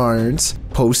we aren't?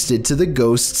 Posted to the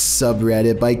Ghosts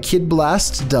subreddit by Kid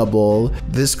Blast Double.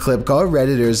 This clip got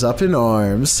Redditors up in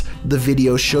arms. The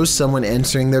video shows someone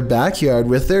entering their backyard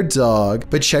with their dog,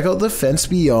 but check out the fence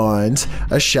beyond.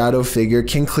 A shadow figure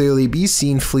can clearly be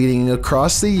seen fleeting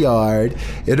across the yard.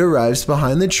 It arrives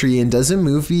behind the tree and doesn't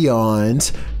move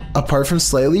beyond. Apart from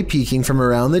slightly peeking from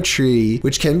around the tree,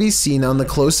 which can be seen on the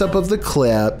close-up of the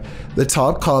clip. The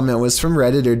top comment was from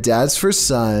Redditor Dads for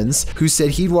Sons, who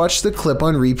said he'd watched the clip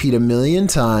on repeat 1,000,000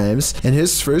 times, and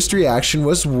his first reaction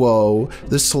was, "Whoa,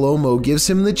 the slow-mo gives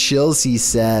him the chills," he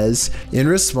says. In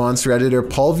response, Redditor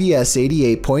Paul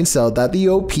VS88 points out that the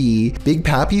OP, Big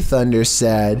Pappy Thunder,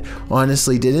 said,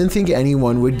 "Honestly didn't think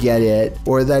anyone would get it,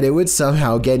 or that it would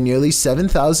somehow get nearly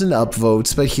 7,000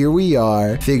 upvotes, but here we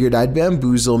are. Figured I'd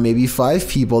bamboozle maybe 5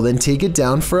 people, then take it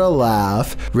down for a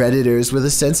laugh." Redditors with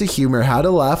a sense of humor had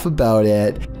a laugh about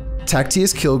it.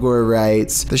 Tactius Kilgore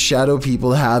writes, "The shadow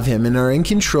people have him and are in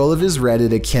control of his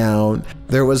Reddit account."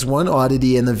 There was one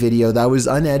oddity in the video that was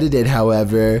unedited,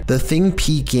 however, the thing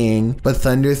peeking, but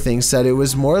Thunder thinks that it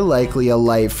was more likely a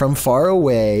light from far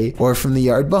away or from the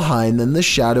yard behind than the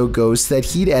shadow ghost that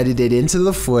he'd edited into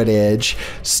the footage.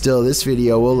 Still, this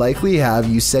video will likely have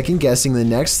you second guessing the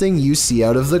next thing you see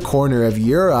out of the corner of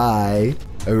your eye.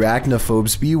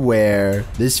 Arachnophobes beware.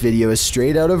 This video is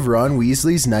straight out of Ron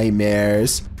Weasley's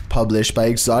Nightmares, published by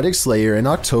Exotic Slayer in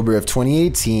October of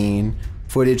 2018.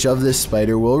 Footage of this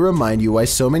spider will remind you why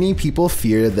so many people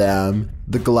fear them.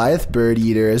 The Goliath bird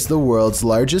eater is the world's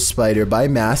largest spider by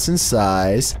mass and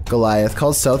size. Goliath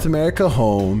calls South America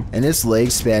home, and its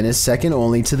leg span is second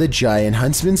only to the giant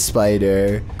huntsman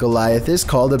spider. Goliath is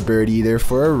called a bird eater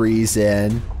for a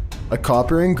reason. A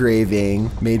copper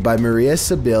engraving made by Maria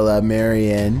Sibylla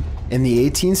Marian in the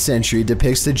 18th century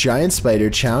depicts the giant spider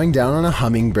chowing down on a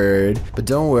hummingbird. But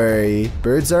don't worry,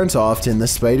 birds aren't often the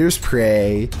spider's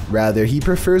prey. Rather, he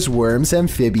prefers worms,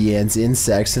 amphibians,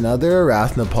 insects, and other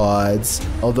arachnopods.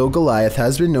 Although Goliath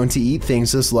has been known to eat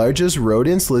things as large as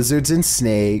rodents, lizards, and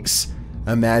snakes.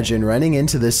 Imagine running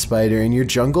into this spider in your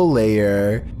jungle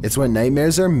lair. It's what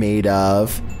nightmares are made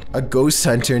of. A ghost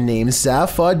hunter named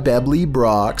Zaphod Bebley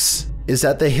Brox is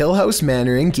at the Hill House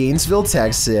Manor in Gainesville,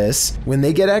 Texas. When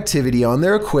they get activity on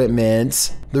their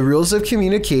equipment, the rules of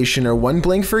communication are 1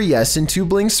 blink for yes and 2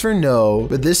 blinks for no,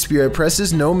 but this spirit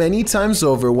presses no many times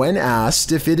over when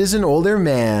asked if it is an older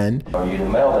man. Are you the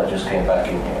male that just came back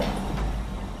in here?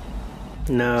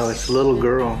 No, it's a little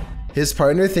girl. His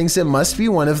partner thinks it must be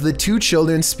one of the 2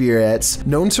 children spirits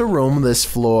known to roam this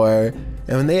floor,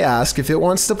 and when they ask if it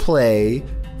wants to play,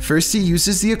 first he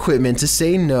uses the equipment to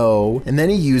say no, and then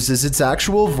he uses its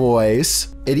actual voice.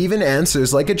 It even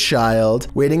answers like a child,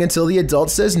 waiting until the adult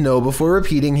says no before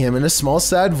repeating him in a small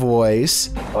sad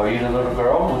voice. Are you the little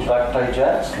girl? Would you like to play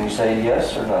jacks? Can you say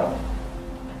yes or no?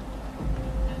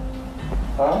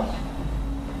 Huh?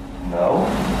 No?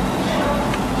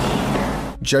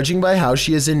 Judging by how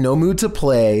she is in no mood to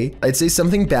play, I'd say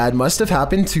something bad must have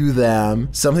happened to them,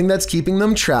 something that's keeping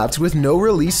them trapped with no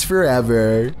release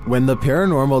forever. When the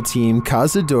paranormal team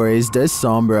Cazadores de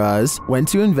Sombras went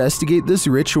to investigate this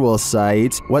ritual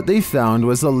site, what they found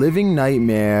was a living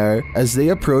nightmare. As they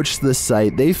approach the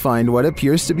site, they find what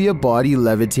appears to be a body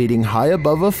levitating high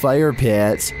above a fire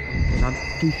pit.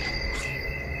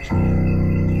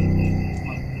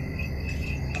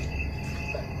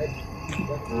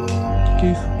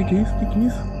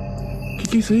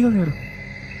 Que isso aí, galera?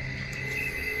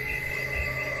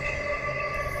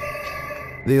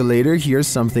 They later hear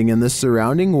something in the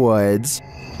surrounding woods.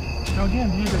 Alguém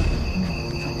ali,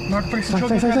 velho. Na hora que apareceu,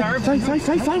 joguei pela árvore.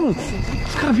 Sai, mano.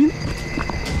 Os caras vindo.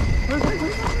 Vai.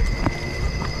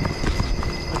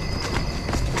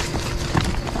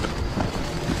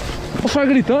 Os caras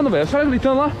gritando, velho. Os caras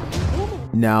gritando lá.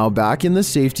 Now, back in the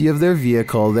safety of their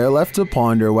vehicle, they're left to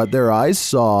ponder what their eyes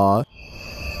saw.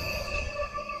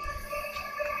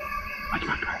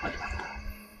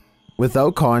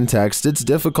 Without context, it's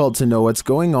difficult to know what's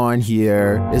going on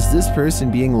here. Is this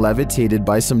person being levitated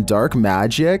by some dark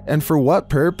magic? And for what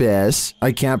purpose?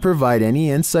 I can't provide any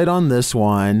insight on this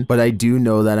one, but I do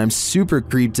know that I'm super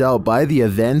creeped out by the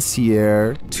events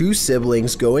here. 2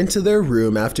 siblings go into their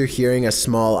room after hearing a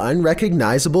small,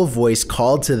 unrecognizable voice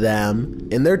called to them.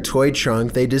 In their toy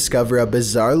trunk, they discover a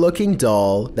bizarre-looking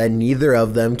doll that neither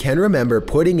of them can remember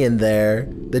putting in there.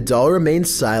 The doll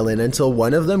remains silent until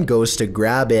one of them goes to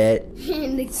grab it.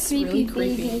 It's really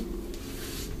creepy.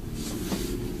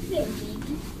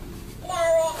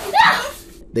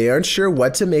 They aren't sure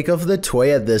what to make of the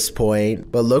toy at this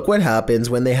point, but look what happens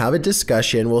when they have a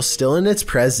discussion while still in its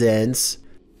presence.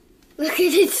 Look at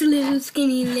its little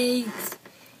skinny legs.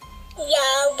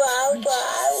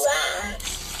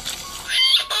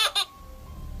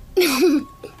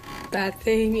 That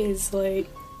thing is like...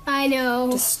 I know.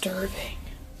 Disturbing.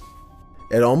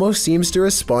 It almost seems to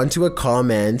respond to a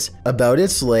comment about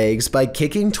its legs by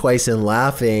kicking twice and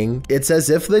laughing. It's as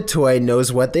if the toy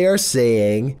knows what they are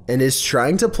saying and is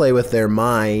trying to play with their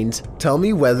mind. Tell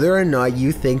me whether or not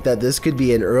you think that this could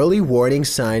be an early warning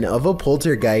sign of a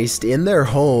poltergeist in their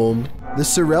home. The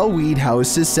Sorrel Weed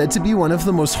House is said to be one of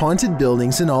the most haunted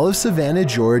buildings in all of Savannah,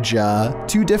 Georgia.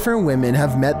 2 different women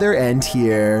have met their end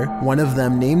here. One of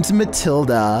them named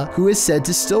Matilda, who is said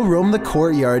to still roam the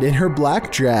courtyard in her black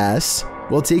dress.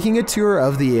 While taking a tour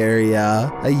of the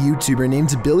area, a YouTuber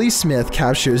named Billy Smith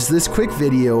captures this quick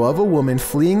video of a woman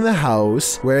fleeing the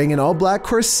house wearing an all-black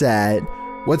corset.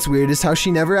 What's weird is how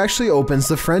she never actually opens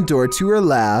the front door to her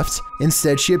left.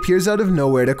 Instead, she appears out of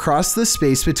nowhere to cross the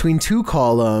space between 2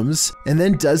 columns, and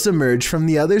then does emerge from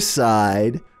the other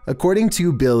side. According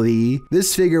to Billy,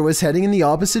 this figure was heading in the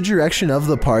opposite direction of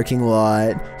the parking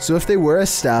lot, so if they were a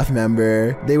staff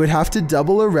member, they would have to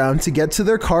double around to get to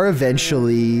their car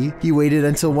eventually. He waited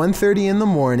until 1:30 in the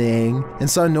morning and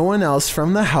saw no one else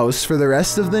from the house for the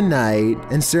rest of the night,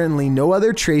 and certainly no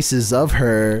other traces of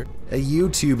her. A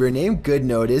YouTuber named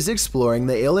Goodnote is exploring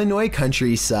the Illinois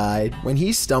countryside when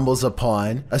he stumbles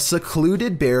upon a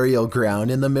secluded burial ground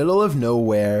in the middle of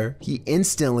nowhere. He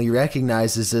instantly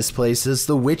recognizes this place as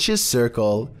the Witch's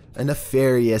Circle, a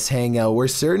nefarious hangout where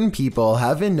certain people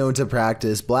have been known to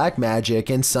practice black magic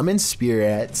and summon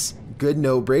spirits.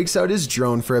 Goodnote breaks out his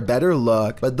drone for a better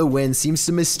look, but the wind seems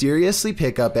to mysteriously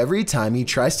pick up every time he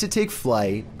tries to take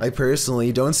flight. I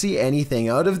personally don't see anything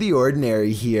out of the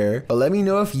ordinary here, but let me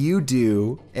know if you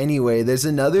do. Anyway, there's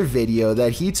another video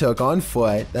that he took on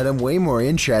foot that I'm way more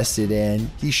interested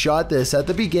in. He shot this at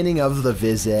the beginning of the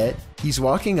visit. He's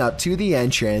walking up to the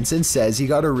entrance and says he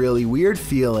got a really weird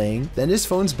feeling. Then his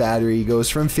phone's battery goes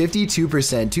from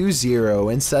 52% to 0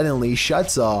 and suddenly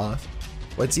shuts off.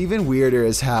 What's even weirder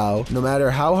is how, no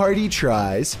matter how hard he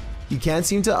tries, He can't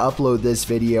seem to upload this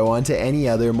video onto any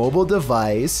other mobile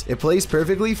device. It plays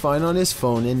perfectly fine on his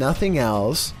phone and nothing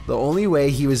else. The only way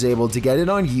he was able to get it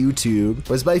on YouTube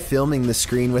was by filming the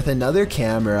screen with another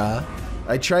camera.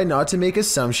 I tried not to make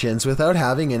assumptions without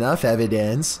having enough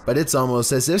evidence, but it's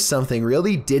almost as if something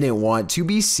really didn't want to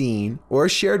be seen or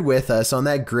shared with us on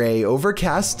that gray,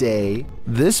 overcast day.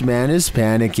 This man is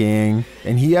panicking,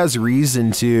 and he has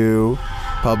reason to.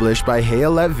 Published by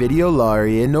Hayalette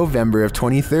Videolari in November of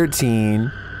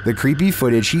 2013. The creepy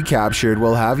footage he captured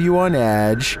will have you on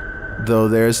edge. Though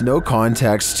there's no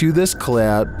context to this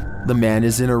clip, the man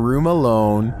is in a room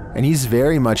alone, and he's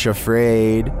very much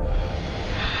afraid.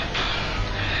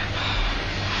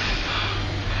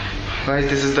 Guys,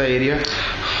 this is the area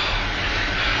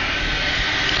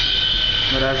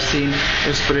where I've seen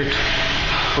a spirit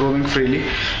roaming freely.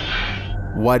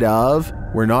 What of?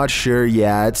 We're not sure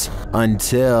yet,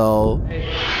 until...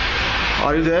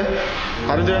 Are you there?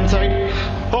 Are you there inside?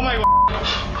 Oh my god!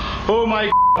 Oh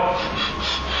my god!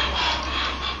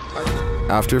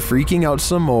 After freaking out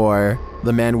some more,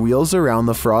 the man wheels around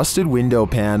the frosted window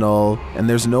panel, and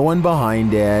there's no one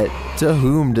behind it. To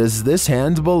whom does this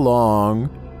hand belong?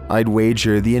 I'd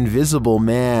wager the Invisible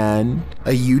Man.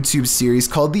 A YouTube series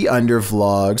called The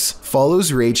Undervlogs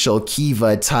follows Rachel,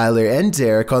 Kiva, Tyler, and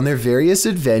Derek on their various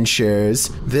adventures.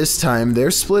 This time, they're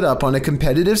split up on a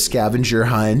competitive scavenger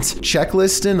hunt,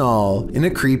 checklist and all, in a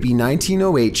creepy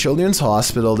 1908 children's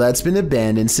hospital that's been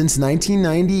abandoned since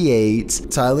 1998.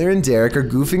 Tyler and Derek are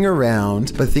goofing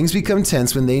around, but things become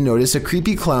tense when they notice a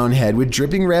creepy clown head with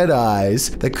dripping red eyes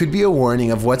that could be a warning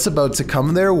of what's about to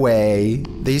come their way.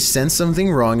 They sense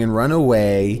something wrong and run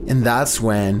away, and that's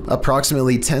when,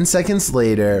 approximately 10 seconds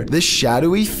later, this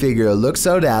shadowy figure looks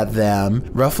out at them,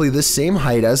 roughly the same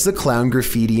height as the clown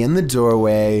graffiti in the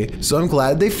doorway, so I'm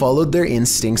glad they followed their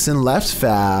instincts and left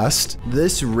fast.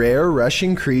 This rare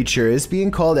Russian creature is being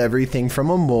called everything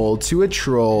from a mole to a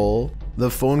troll.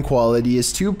 The phone quality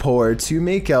is too poor to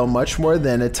make out much more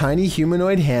than a tiny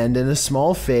humanoid hand and a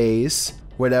small face.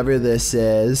 Whatever this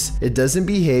is, it doesn't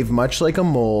behave much like a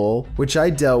mole, which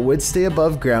I doubt would stay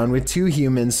above ground with two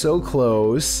humans so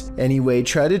close. Anyway,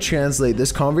 try to translate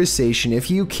this conversation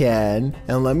if you can,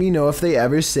 and let me know if they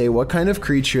ever say what kind of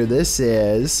creature this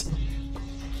is.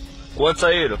 Quantos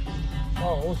saíram?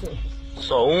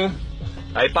 Só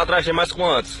Aí pra trás tem mais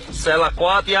quantos? Cela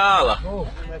 4 e a ala.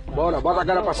 Bora, bota a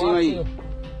cara pra cima aí.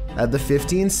 At the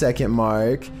 15-second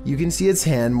mark, you can see its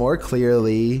hand more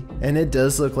clearly, and it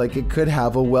does look like it could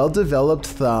have a well-developed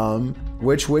thumb,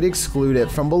 which would exclude it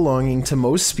from belonging to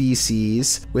most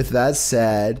species. With that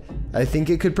said, I think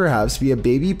it could perhaps be a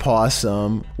baby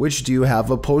possum, which do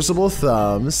have opposable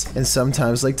thumbs and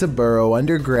sometimes like to burrow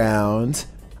underground.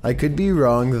 I could be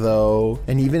wrong though,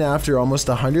 and even after almost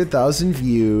 100,000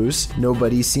 views,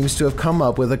 nobody seems to have come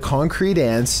up with a concrete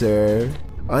answer.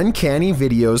 Uncanny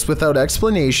videos without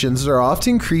explanations are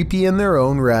often creepy in their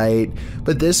own right,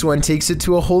 but this one takes it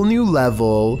to a whole new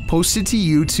level. Posted to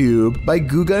YouTube by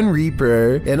Gugun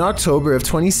Reaper in October of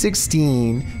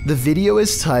 2016, the video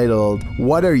is titled,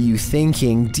 "What Are You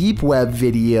Thinking? Deep Web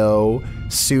Video."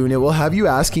 Soon it will have you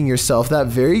asking yourself that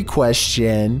very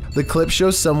question. The clip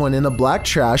shows someone in a black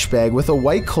trash bag with a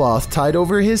white cloth tied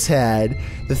over his head.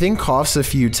 The thing coughs a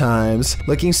few times,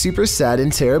 looking super sad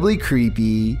and terribly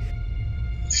creepy.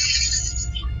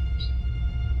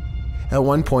 At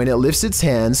one point it lifts its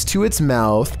hands to its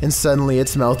mouth, and suddenly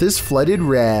its mouth is flooded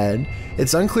red.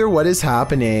 It's unclear what is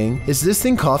happening. Is this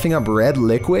thing coughing up red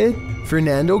liquid?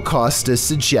 Fernando Costa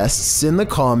suggests in the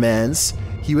comments,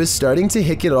 he was starting to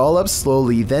hick it all up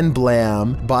slowly, then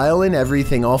blam, bile and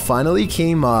everything all finally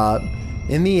came up.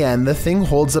 In the end, the thing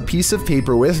holds a piece of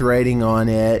paper with writing on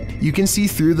it. You can see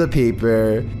through the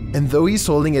paper, and though he's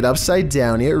holding it upside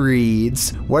down, it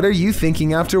reads, "What are you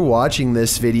thinking after watching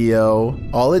this video?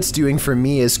 All it's doing for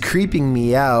me is creeping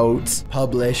me out."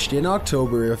 Published in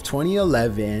October of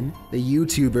 2011, the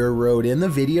YouTuber wrote in the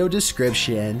video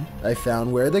description, "I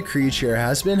found where the creature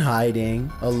has been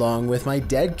hiding, along with my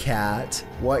dead cat."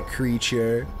 What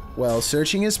creature? While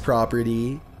searching his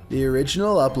property, the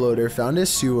original uploader found a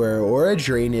sewer or a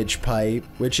drainage pipe,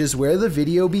 which is where the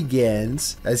video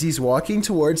begins. As he's walking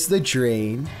towards the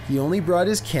drain, he only brought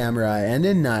his camera and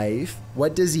a knife.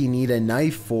 What does he need a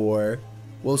knife for?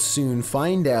 We'll soon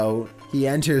find out. He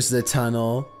enters the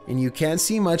tunnel, and you can't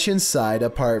see much inside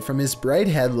apart from his bright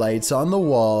headlights on the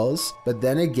walls, but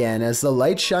then again as the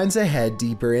light shines ahead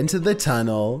deeper into the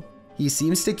tunnel, he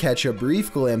seems to catch a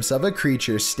brief glimpse of a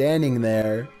creature standing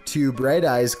there. Two bright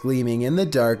eyes gleaming in the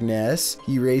darkness,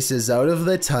 he races out of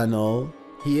the tunnel.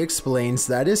 He explains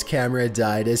that his camera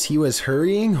died as he was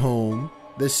hurrying home.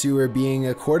 The sewer being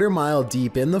a quarter-mile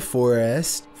deep in the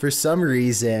forest, for some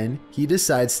reason, he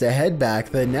decides to head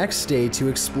back the next day to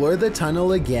explore the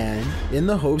tunnel again in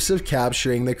the hopes of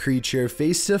capturing the creature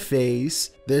face to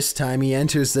face. This time he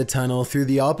enters the tunnel through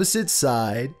the opposite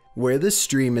side, where the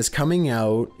stream is coming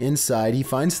out. Inside, he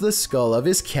finds the skull of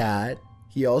his cat.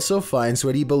 He also finds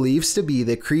what he believes to be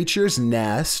the creature's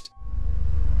nest.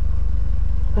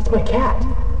 That's my cat.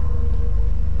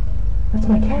 That's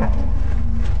my cat.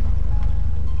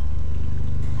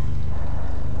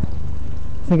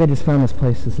 I think I just found this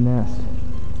place's nest.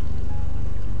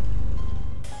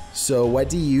 So what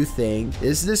do you think?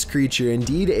 Is this creature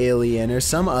indeed alien or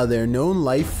some other known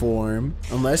life form?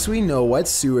 Unless we know what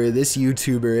sewer this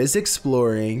YouTuber is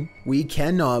exploring, we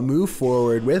cannot move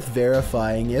forward with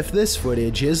verifying if this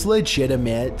footage is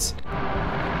legitimate.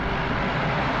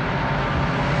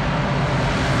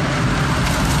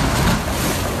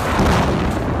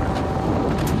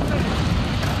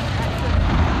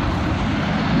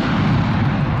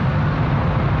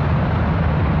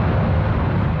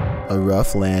 A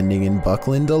rough landing in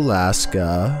Buckland,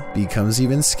 Alaska becomes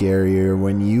even scarier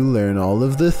when you learn all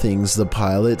of the things the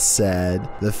pilot said.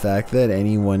 The fact that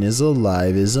anyone is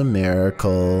alive is a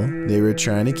miracle. They were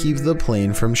trying to keep the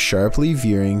plane from sharply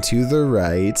veering to the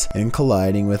right and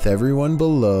colliding with everyone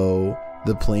below.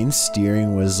 The plane's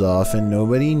steering was off and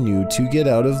nobody knew to get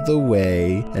out of the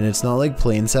way, and it's not like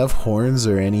planes have horns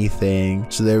or anything,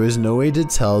 so there was no way to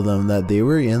tell them that they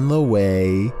were in the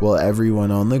way, while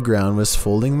everyone on the ground was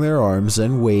folding their arms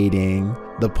and waiting.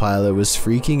 The pilot was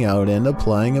freaking out and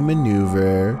applying a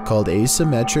maneuver called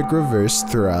asymmetric reverse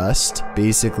thrust.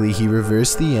 Basically, he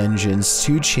reversed the engines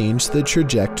to change the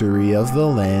trajectory of the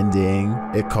landing.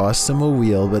 It cost him a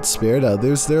wheel but spared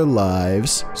others their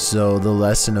lives. So the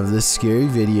lesson of this scary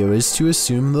video is to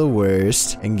assume the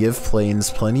worst and give planes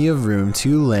plenty of room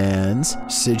to land.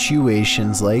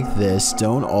 Situations like this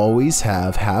don't always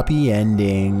have happy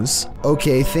endings.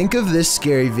 Okay, think of this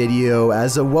scary video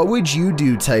as a what would you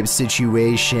do type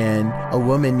situation. A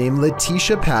woman named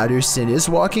Letitia Patterson is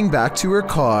walking back to her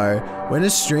car when a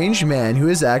strange man who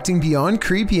is acting beyond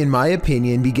creepy in my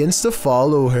opinion begins to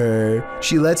follow her.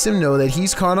 She lets him know that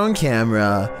he's caught on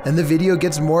camera, and the video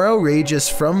gets more outrageous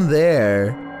from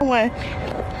there.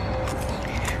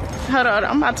 Hold on,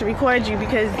 I'm about to record you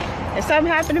because if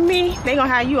something happened to me, they gonna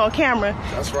have you on camera.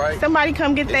 That's right. Somebody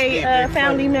come get their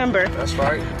family member. That's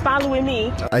right. Following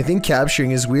me. I think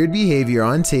capturing his weird behavior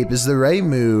on tape is the right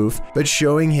move, but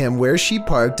showing him where she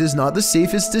parked is not the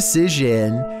safest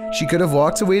decision. She could have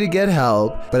walked away to get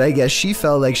help, but I guess she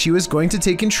felt like she was going to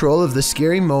take control of the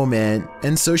scary moment,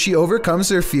 and so she overcomes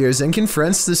her fears and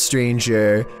confronts the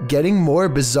stranger, getting more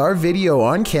bizarre video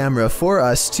on camera for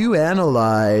us to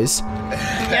analyze.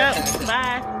 Yep, bye.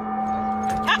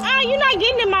 You're not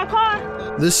getting in my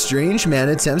car. The strange man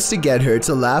attempts to get her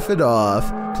to laugh it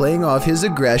off, playing off his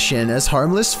aggression as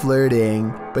harmless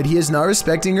flirting, but he is not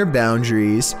respecting her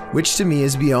boundaries, which to me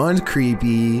is beyond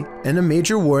creepy, and a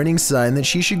major warning sign that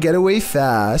she should get away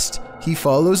fast. He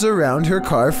follows around her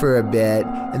car for a bit,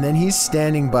 and then he's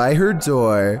standing by her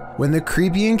door when the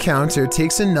creepy encounter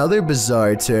takes another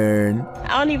bizarre turn.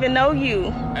 I don't even know you.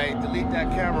 Hey, delete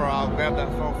that camera. I'll grab that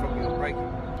phone from you and break it.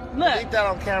 Look. Delete that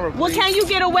on camera, please. Well, can you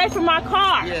get away from my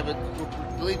car? Yeah, but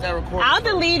delete that recording. I'll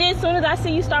delete it as soon as I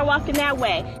see you start walking that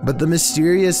way. But the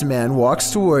mysterious man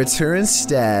walks towards her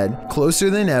instead, closer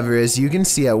than ever as you can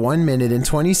see at 1 minute and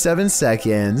 27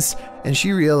 seconds, and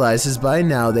she realizes by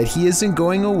now that he isn't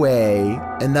going away,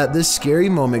 and that this scary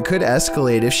moment could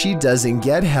escalate if she doesn't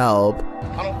get help.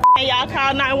 Hey, y'all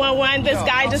call 911. This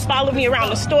guy just followed me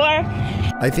around the store.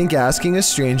 I think asking a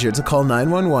stranger to call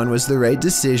 911 was the right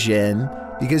decision,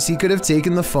 because he could have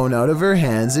taken the phone out of her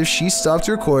hands if she stopped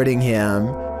recording him.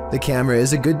 The camera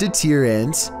is a good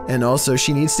deterrent, and also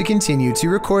she needs to continue to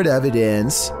record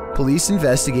evidence. Police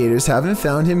investigators haven't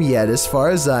found him yet as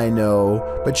far as I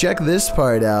know, but check this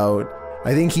part out.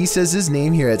 I think he says his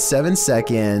name here at 7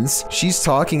 seconds. She's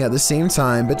talking at the same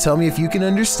time, but tell me if you can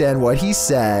understand what he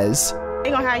says. They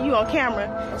gonna have you on camera.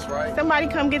 That's right. Somebody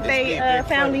come get their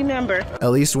family member. At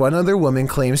least one other woman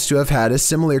claims to have had a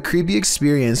similar creepy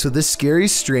experience with a scary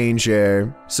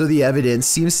stranger. So the evidence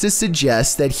seems to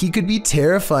suggest that he could be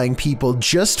terrifying people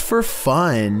just for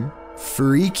fun.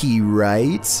 Freaky,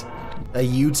 right? A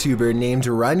YouTuber named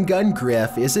Run Gun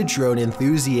Griff is a drone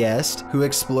enthusiast who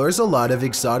explores a lot of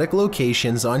exotic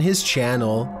locations on his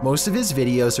channel. Most of his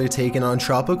videos are taken on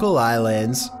tropical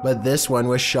islands, but this one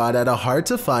was shot at a hard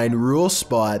to find rural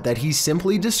spot that he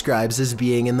simply describes as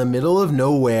being in the middle of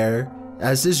nowhere.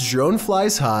 As this drone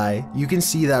flies high, you can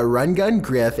see that Run Gun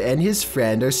Griff and his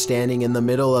friend are standing in the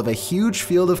middle of a huge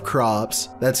field of crops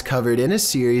that's covered in a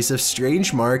series of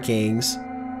strange markings.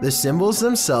 The symbols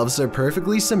themselves are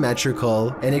perfectly symmetrical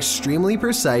and extremely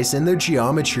precise in their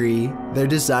geometry. Their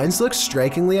designs look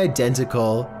strikingly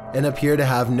identical and appear to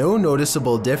have no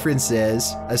noticeable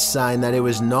differences, a sign that it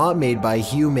was not made by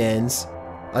humans.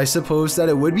 I suppose that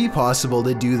it would be possible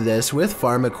to do this with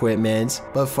farm equipment,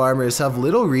 but farmers have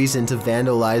little reason to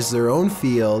vandalize their own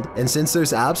field, and since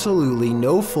there's absolutely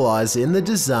no flaws in the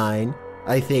design,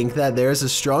 I think that there is a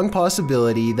strong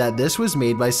possibility that this was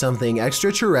made by something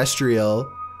extraterrestrial.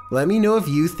 Let me know if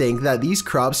you think that these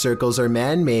crop circles are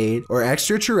man-made or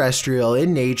extraterrestrial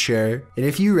in nature, and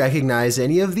if you recognize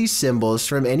any of these symbols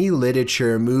from any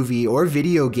literature, movie, or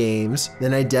video games,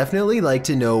 then I'd definitely like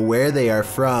to know where they are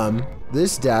from.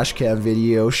 This dashcam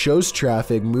video shows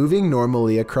traffic moving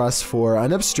normally across 4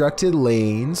 unobstructed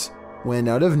lanes, when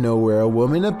out of nowhere a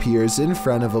woman appears in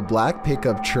front of a black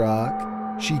pickup truck.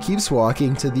 She keeps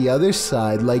walking to the other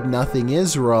side like nothing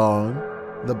is wrong.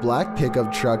 The black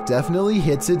pickup truck definitely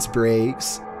hits its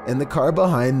brakes, and the car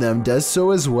behind them does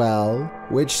so as well,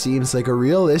 which seems like a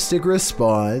realistic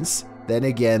response. Then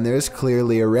again, there's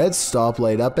clearly a red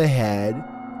stoplight up ahead,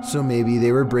 so maybe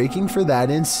they were braking for that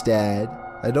instead.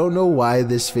 I don't know why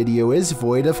this video is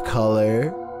void of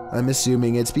color. I'm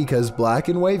assuming it's because black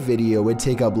and white video would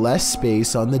take up less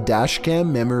space on the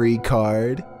dashcam memory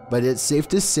card, but it's safe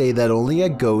to say that only a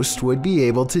ghost would be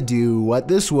able to do what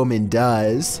this woman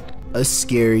does. A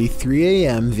scary 3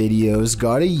 AM video's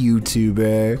got a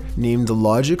YouTuber named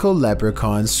Logical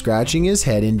Leprechaun scratching his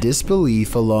head in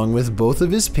disbelief along with both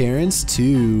of his parents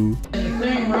too. The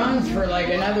thing runs for like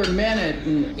another minute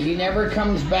and he never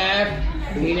comes back.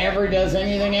 He never does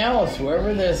anything else.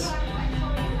 Whoever this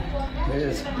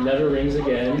never rings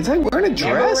again. He's like wearing a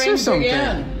dress or something.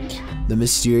 Again. The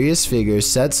mysterious figure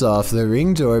sets off the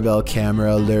Ring doorbell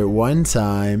camera alert one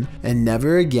time, and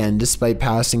never again despite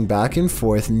passing back and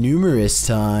forth numerous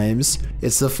times.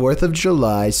 It's the 4th of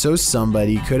July, so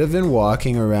somebody could have been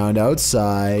walking around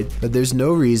outside, but there's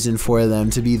no reason for them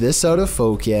to be this out of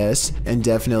focus, and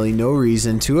definitely no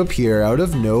reason to appear out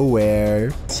of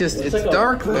nowhere. It's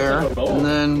dark there, and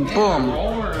then boom,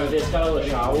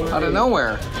 out of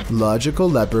nowhere. Logical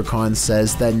Leprechaun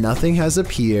says that nothing has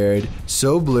appeared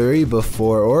so blurry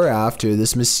before or after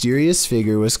this mysterious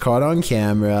figure was caught on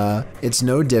camera. It's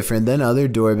no different than other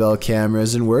doorbell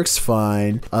cameras and works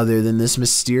fine, other than this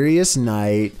mysterious night.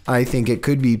 I think it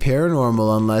could be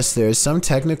paranormal unless there is some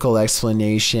technical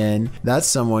explanation that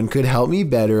someone could help me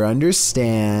better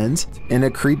understand. In a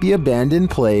creepy abandoned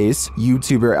place,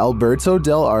 YouTuber Alberto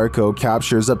Del Arco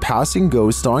captures a passing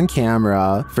ghost on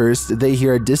camera. First, they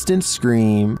hear a distant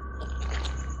scream.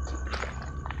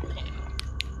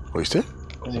 ¿Oíste?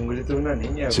 Como un grito de una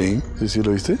niña. Sí, sí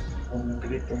lo oíste. Un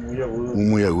grito muy agudo.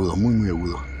 Muy agudo, muy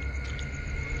agudo.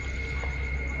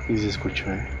 Y se escuchó,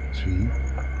 Sí.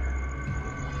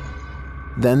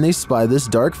 Then they spy this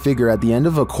dark figure at the end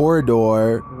of a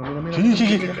corridor.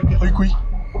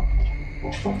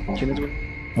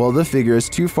 While the figure is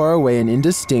too far away and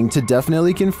indistinct to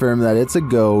definitely confirm that it's a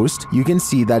ghost, you can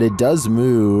see that it does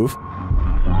move.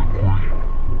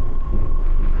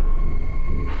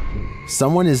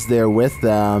 Someone is there with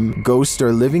them, ghost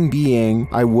or living being.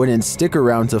 I wouldn't stick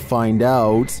around to find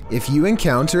out. If you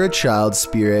encounter a child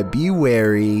spirit, be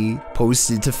wary.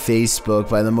 Posted to Facebook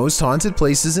by the most haunted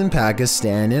places in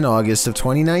Pakistan in August of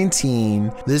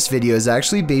 2019. This video is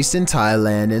actually based in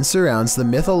Thailand and surrounds the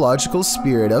mythological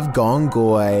spirit of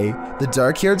Gongoi. The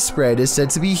dark-haired sprite is said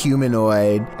to be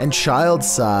humanoid and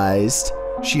child-sized.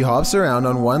 She hops around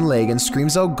on one leg and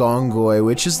screams out Gongoi,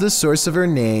 which is the source of her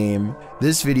name.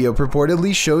 This video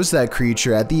purportedly shows that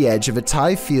creature at the edge of a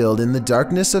Thai field in the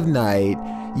darkness of night.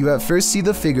 You at first see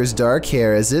the figure's dark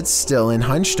hair as it's still and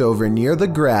hunched over near the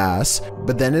grass,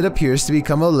 but then it appears to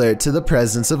become alert to the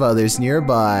presence of others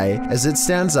nearby as it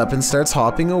stands up and starts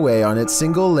hopping away on its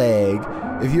single leg.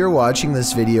 If you're watching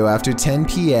this video after 10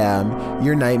 PM,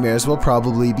 your nightmares will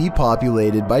probably be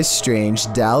populated by strange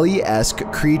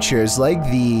Dali-esque creatures like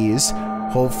these.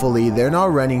 Hopefully they're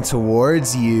not running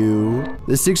towards you.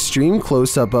 This extreme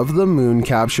close-up of the moon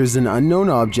captures an unknown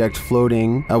object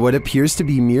floating at what appears to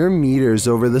be mere meters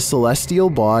over the celestial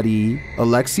body.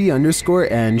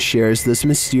 Alexi_N shares this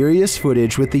mysterious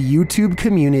footage with the YouTube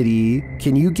community.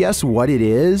 Can you guess what it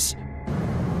is?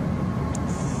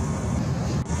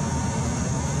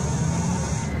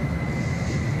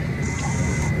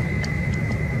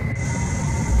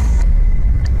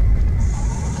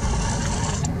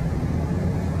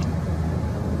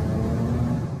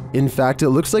 In fact, it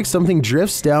looks like something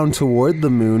drifts down toward the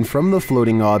moon from the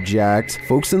floating object.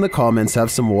 Folks in the comments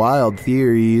have some wild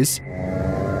theories.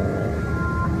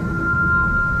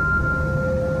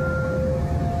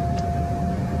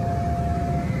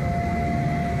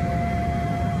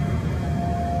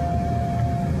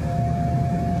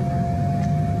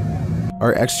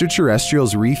 Are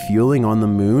extraterrestrials refueling on the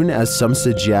moon, as some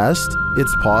suggest?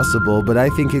 It's possible, but I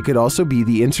think it could also be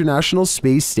the International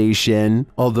Space Station.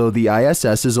 Although the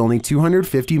ISS is only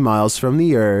 250 miles from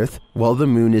the Earth, while the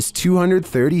moon is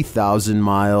 230,000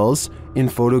 miles. In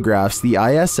photographs, the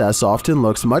ISS often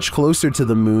looks much closer to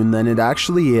the moon than it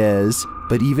actually is.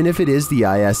 But even if it is the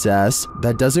ISS,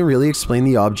 that doesn't really explain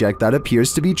the object that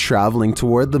appears to be traveling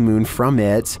toward the moon from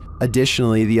it.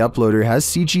 Additionally, the uploader has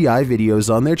CGI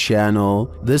videos on their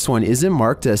channel. This one isn't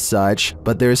marked as such,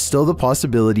 but there is still the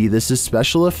possibility this is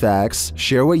special effects.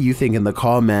 Share what you think in the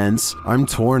comments. I'm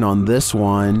torn on this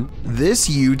one. This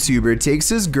YouTuber takes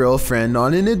his girlfriend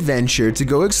on an adventure to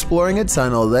go exploring a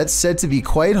tunnel that's said to be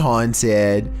quite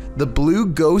haunted. The Blue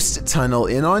Ghost Tunnel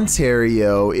in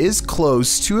Ontario is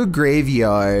close to a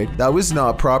graveyard that was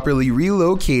not properly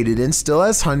relocated and still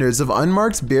has hundreds of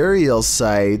unmarked burial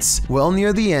sites. Well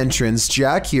near the entrance,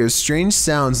 Jack hears strange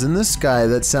sounds in the sky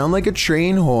that sound like a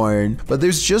train horn, but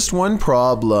there's just one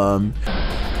problem.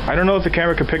 I don't know if the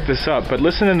camera can pick this up, but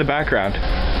listen in the background.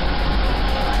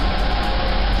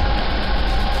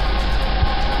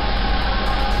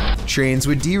 Trains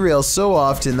would derail so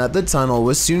often that the tunnel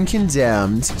was soon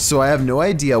condemned, so I have no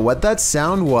idea what that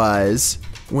sound was.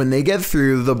 When they get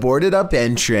through the boarded up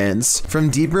entrance, from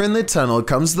deeper in the tunnel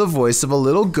comes the voice of a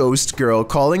little ghost girl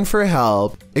calling for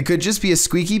help. It could just be a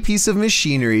squeaky piece of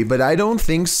machinery, but I don't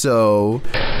think so.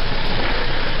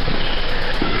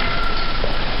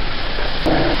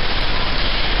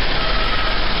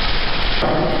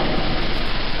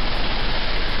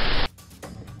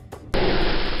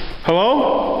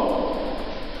 Hello?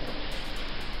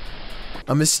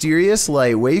 A mysterious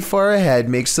light way far ahead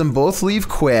makes them both leave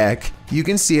quick. You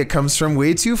can see it comes from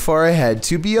way too far ahead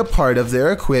to be a part of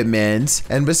their equipment,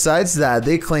 and besides that,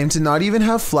 they claim to not even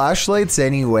have flashlights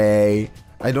anyway.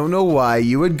 I don't know why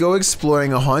you would go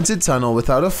exploring a haunted tunnel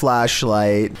without a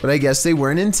flashlight, but I guess they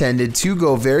weren't intended to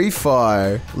go very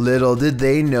far. Little did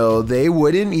they know they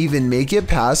wouldn't even make it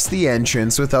past the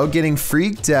entrance without getting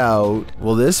freaked out.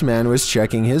 Well, this man was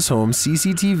checking his home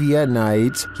CCTV at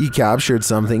night. He captured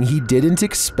something he didn't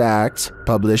expect.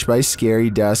 Published by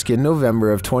Scary Desk in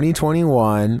November of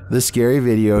 2021, the scary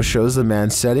video shows the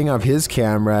man setting up his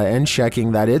camera and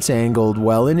checking that it's angled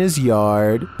well in his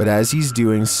yard. But as he's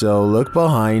doing so, look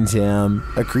behind him.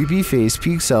 A creepy face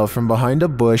peeks out from behind a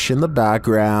bush in the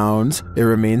background. It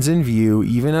remains in view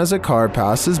even as a car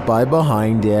passes by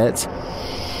behind it.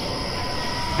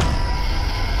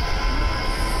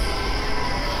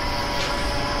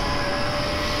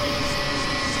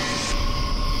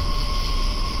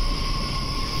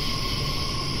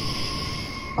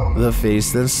 The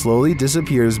face then slowly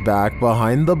disappears back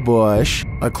behind the bush.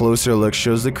 A closer look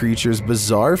shows the creature's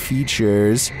bizarre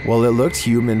features. While it looked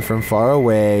human from far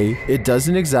away, it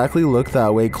doesn't exactly look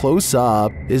that way close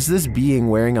up. Is this being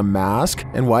wearing a mask?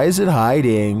 And why is it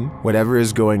hiding? Whatever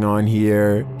is going on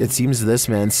here, it seems this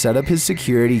man set up his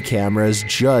security cameras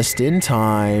just in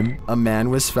time. A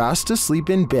man was fast asleep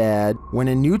in bed when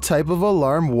a new type of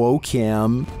alarm woke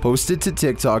him. Posted to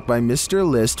TikTok by Mr.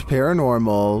 List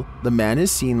Paranormal, the man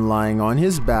is seen lying on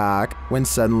his back when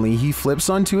suddenly he flips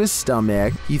onto his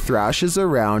stomach. He thrashes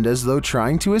around as though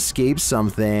trying to escape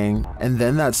something, and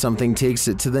then that something takes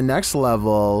it to the next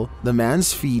level. The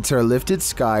man's feet are lifted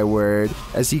skyward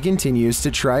as he continues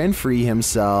to try and free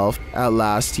himself. At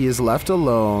last he is left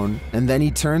alone, and then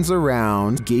he turns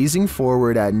around, gazing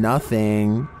forward at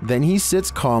nothing. Then he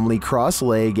sits calmly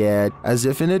cross-legged as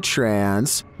if in a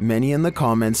trance. Many in the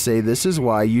comments say this is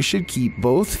why you should keep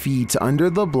both feet under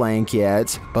the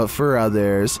blanket, but for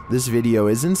others, this video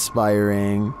is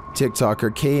inspiring.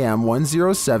 TikToker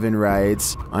KM107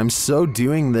 writes, "I'm so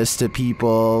doing this to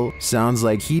people. Sounds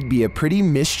like he'd be a pretty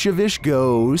mischievous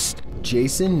ghost."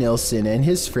 Jason Nilsson and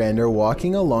his friend are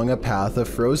walking along a path of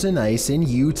frozen ice in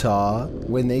Utah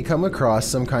when they come across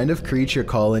some kind of creature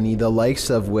colony the likes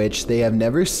of which they have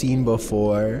never seen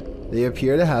before. They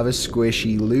appear to have a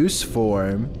squishy, loose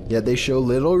form, yet they show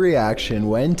little reaction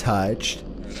when touched.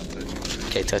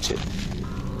 Okay, touch it.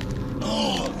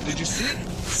 Oh, did you see it?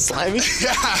 Slimy?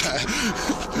 Yeah.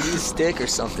 Use a stick or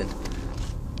something.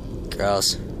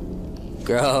 Gross.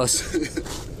 Gross.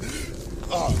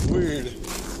 Oh, weird.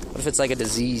 What if it's like a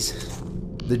disease?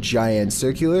 The giant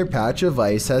circular patch of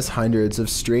ice has hundreds of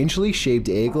strangely shaped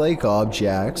egg-like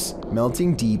objects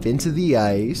melting deep into the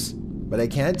ice. but I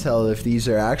can't tell if these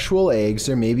are actual eggs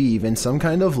or maybe even some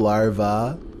kind of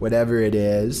larva. Whatever it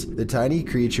is, the tiny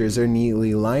creatures are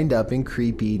neatly lined up in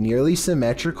creepy, nearly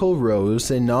symmetrical rows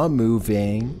and not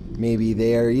moving. Maybe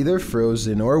they are either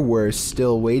frozen or worse,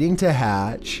 still waiting to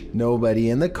hatch. Nobody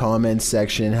in the comments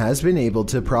section has been able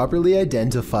to properly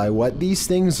identify what these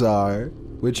things are,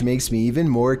 which makes me even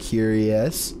more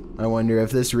curious. I wonder if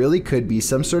this really could be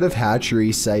some sort of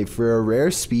hatchery site for a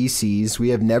rare species we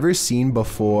have never seen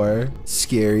before.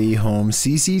 Scary home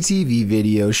CCTV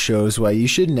video shows why you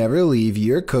should never leave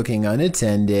your cooking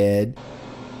unattended.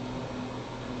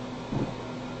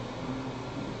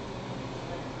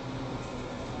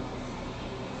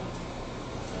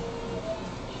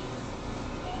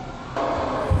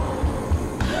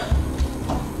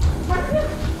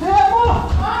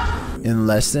 In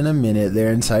less than a minute,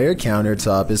 their entire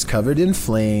countertop is covered in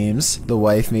flames. The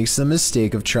wife makes the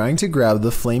mistake of trying to grab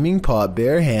the flaming pot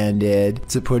barehanded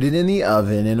to put it in the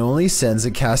oven and only sends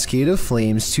a cascade of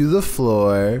flames to the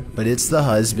floor. But it's the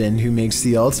husband who makes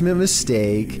the ultimate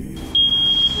mistake.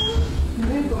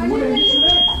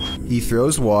 He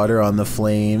throws water on the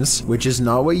flames, which is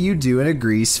not what you do in a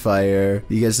grease fire,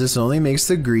 because this only makes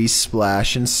the grease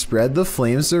splash and spread the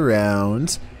flames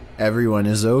around. Everyone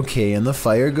is okay and the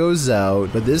fire goes out,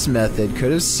 but this method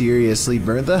could have seriously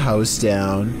burnt the house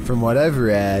down. From what I've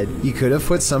read, he could have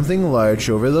put something large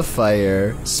over the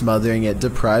fire. Smothering it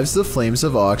deprives the flames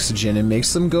of oxygen and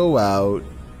makes them go out.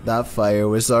 That fire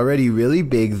was already really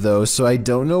big though, so I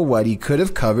don't know what he could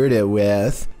have covered it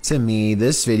with. To me,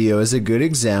 this video is a good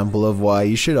example of why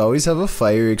you should always have a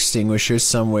fire extinguisher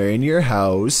somewhere in your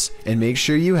house, and make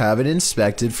sure you have it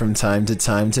inspected from time to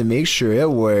time to make sure it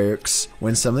works.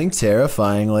 When something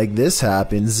terrifying like this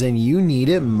happens, then you need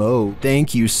it most.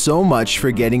 Thank you so much for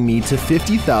getting me to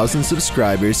 50,000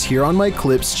 subscribers here on my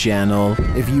Clips channel.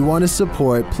 If you want to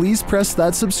support, please press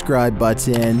that subscribe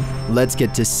button. Let's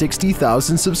get to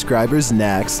 60,000 subscribers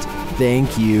next.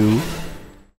 Thank you.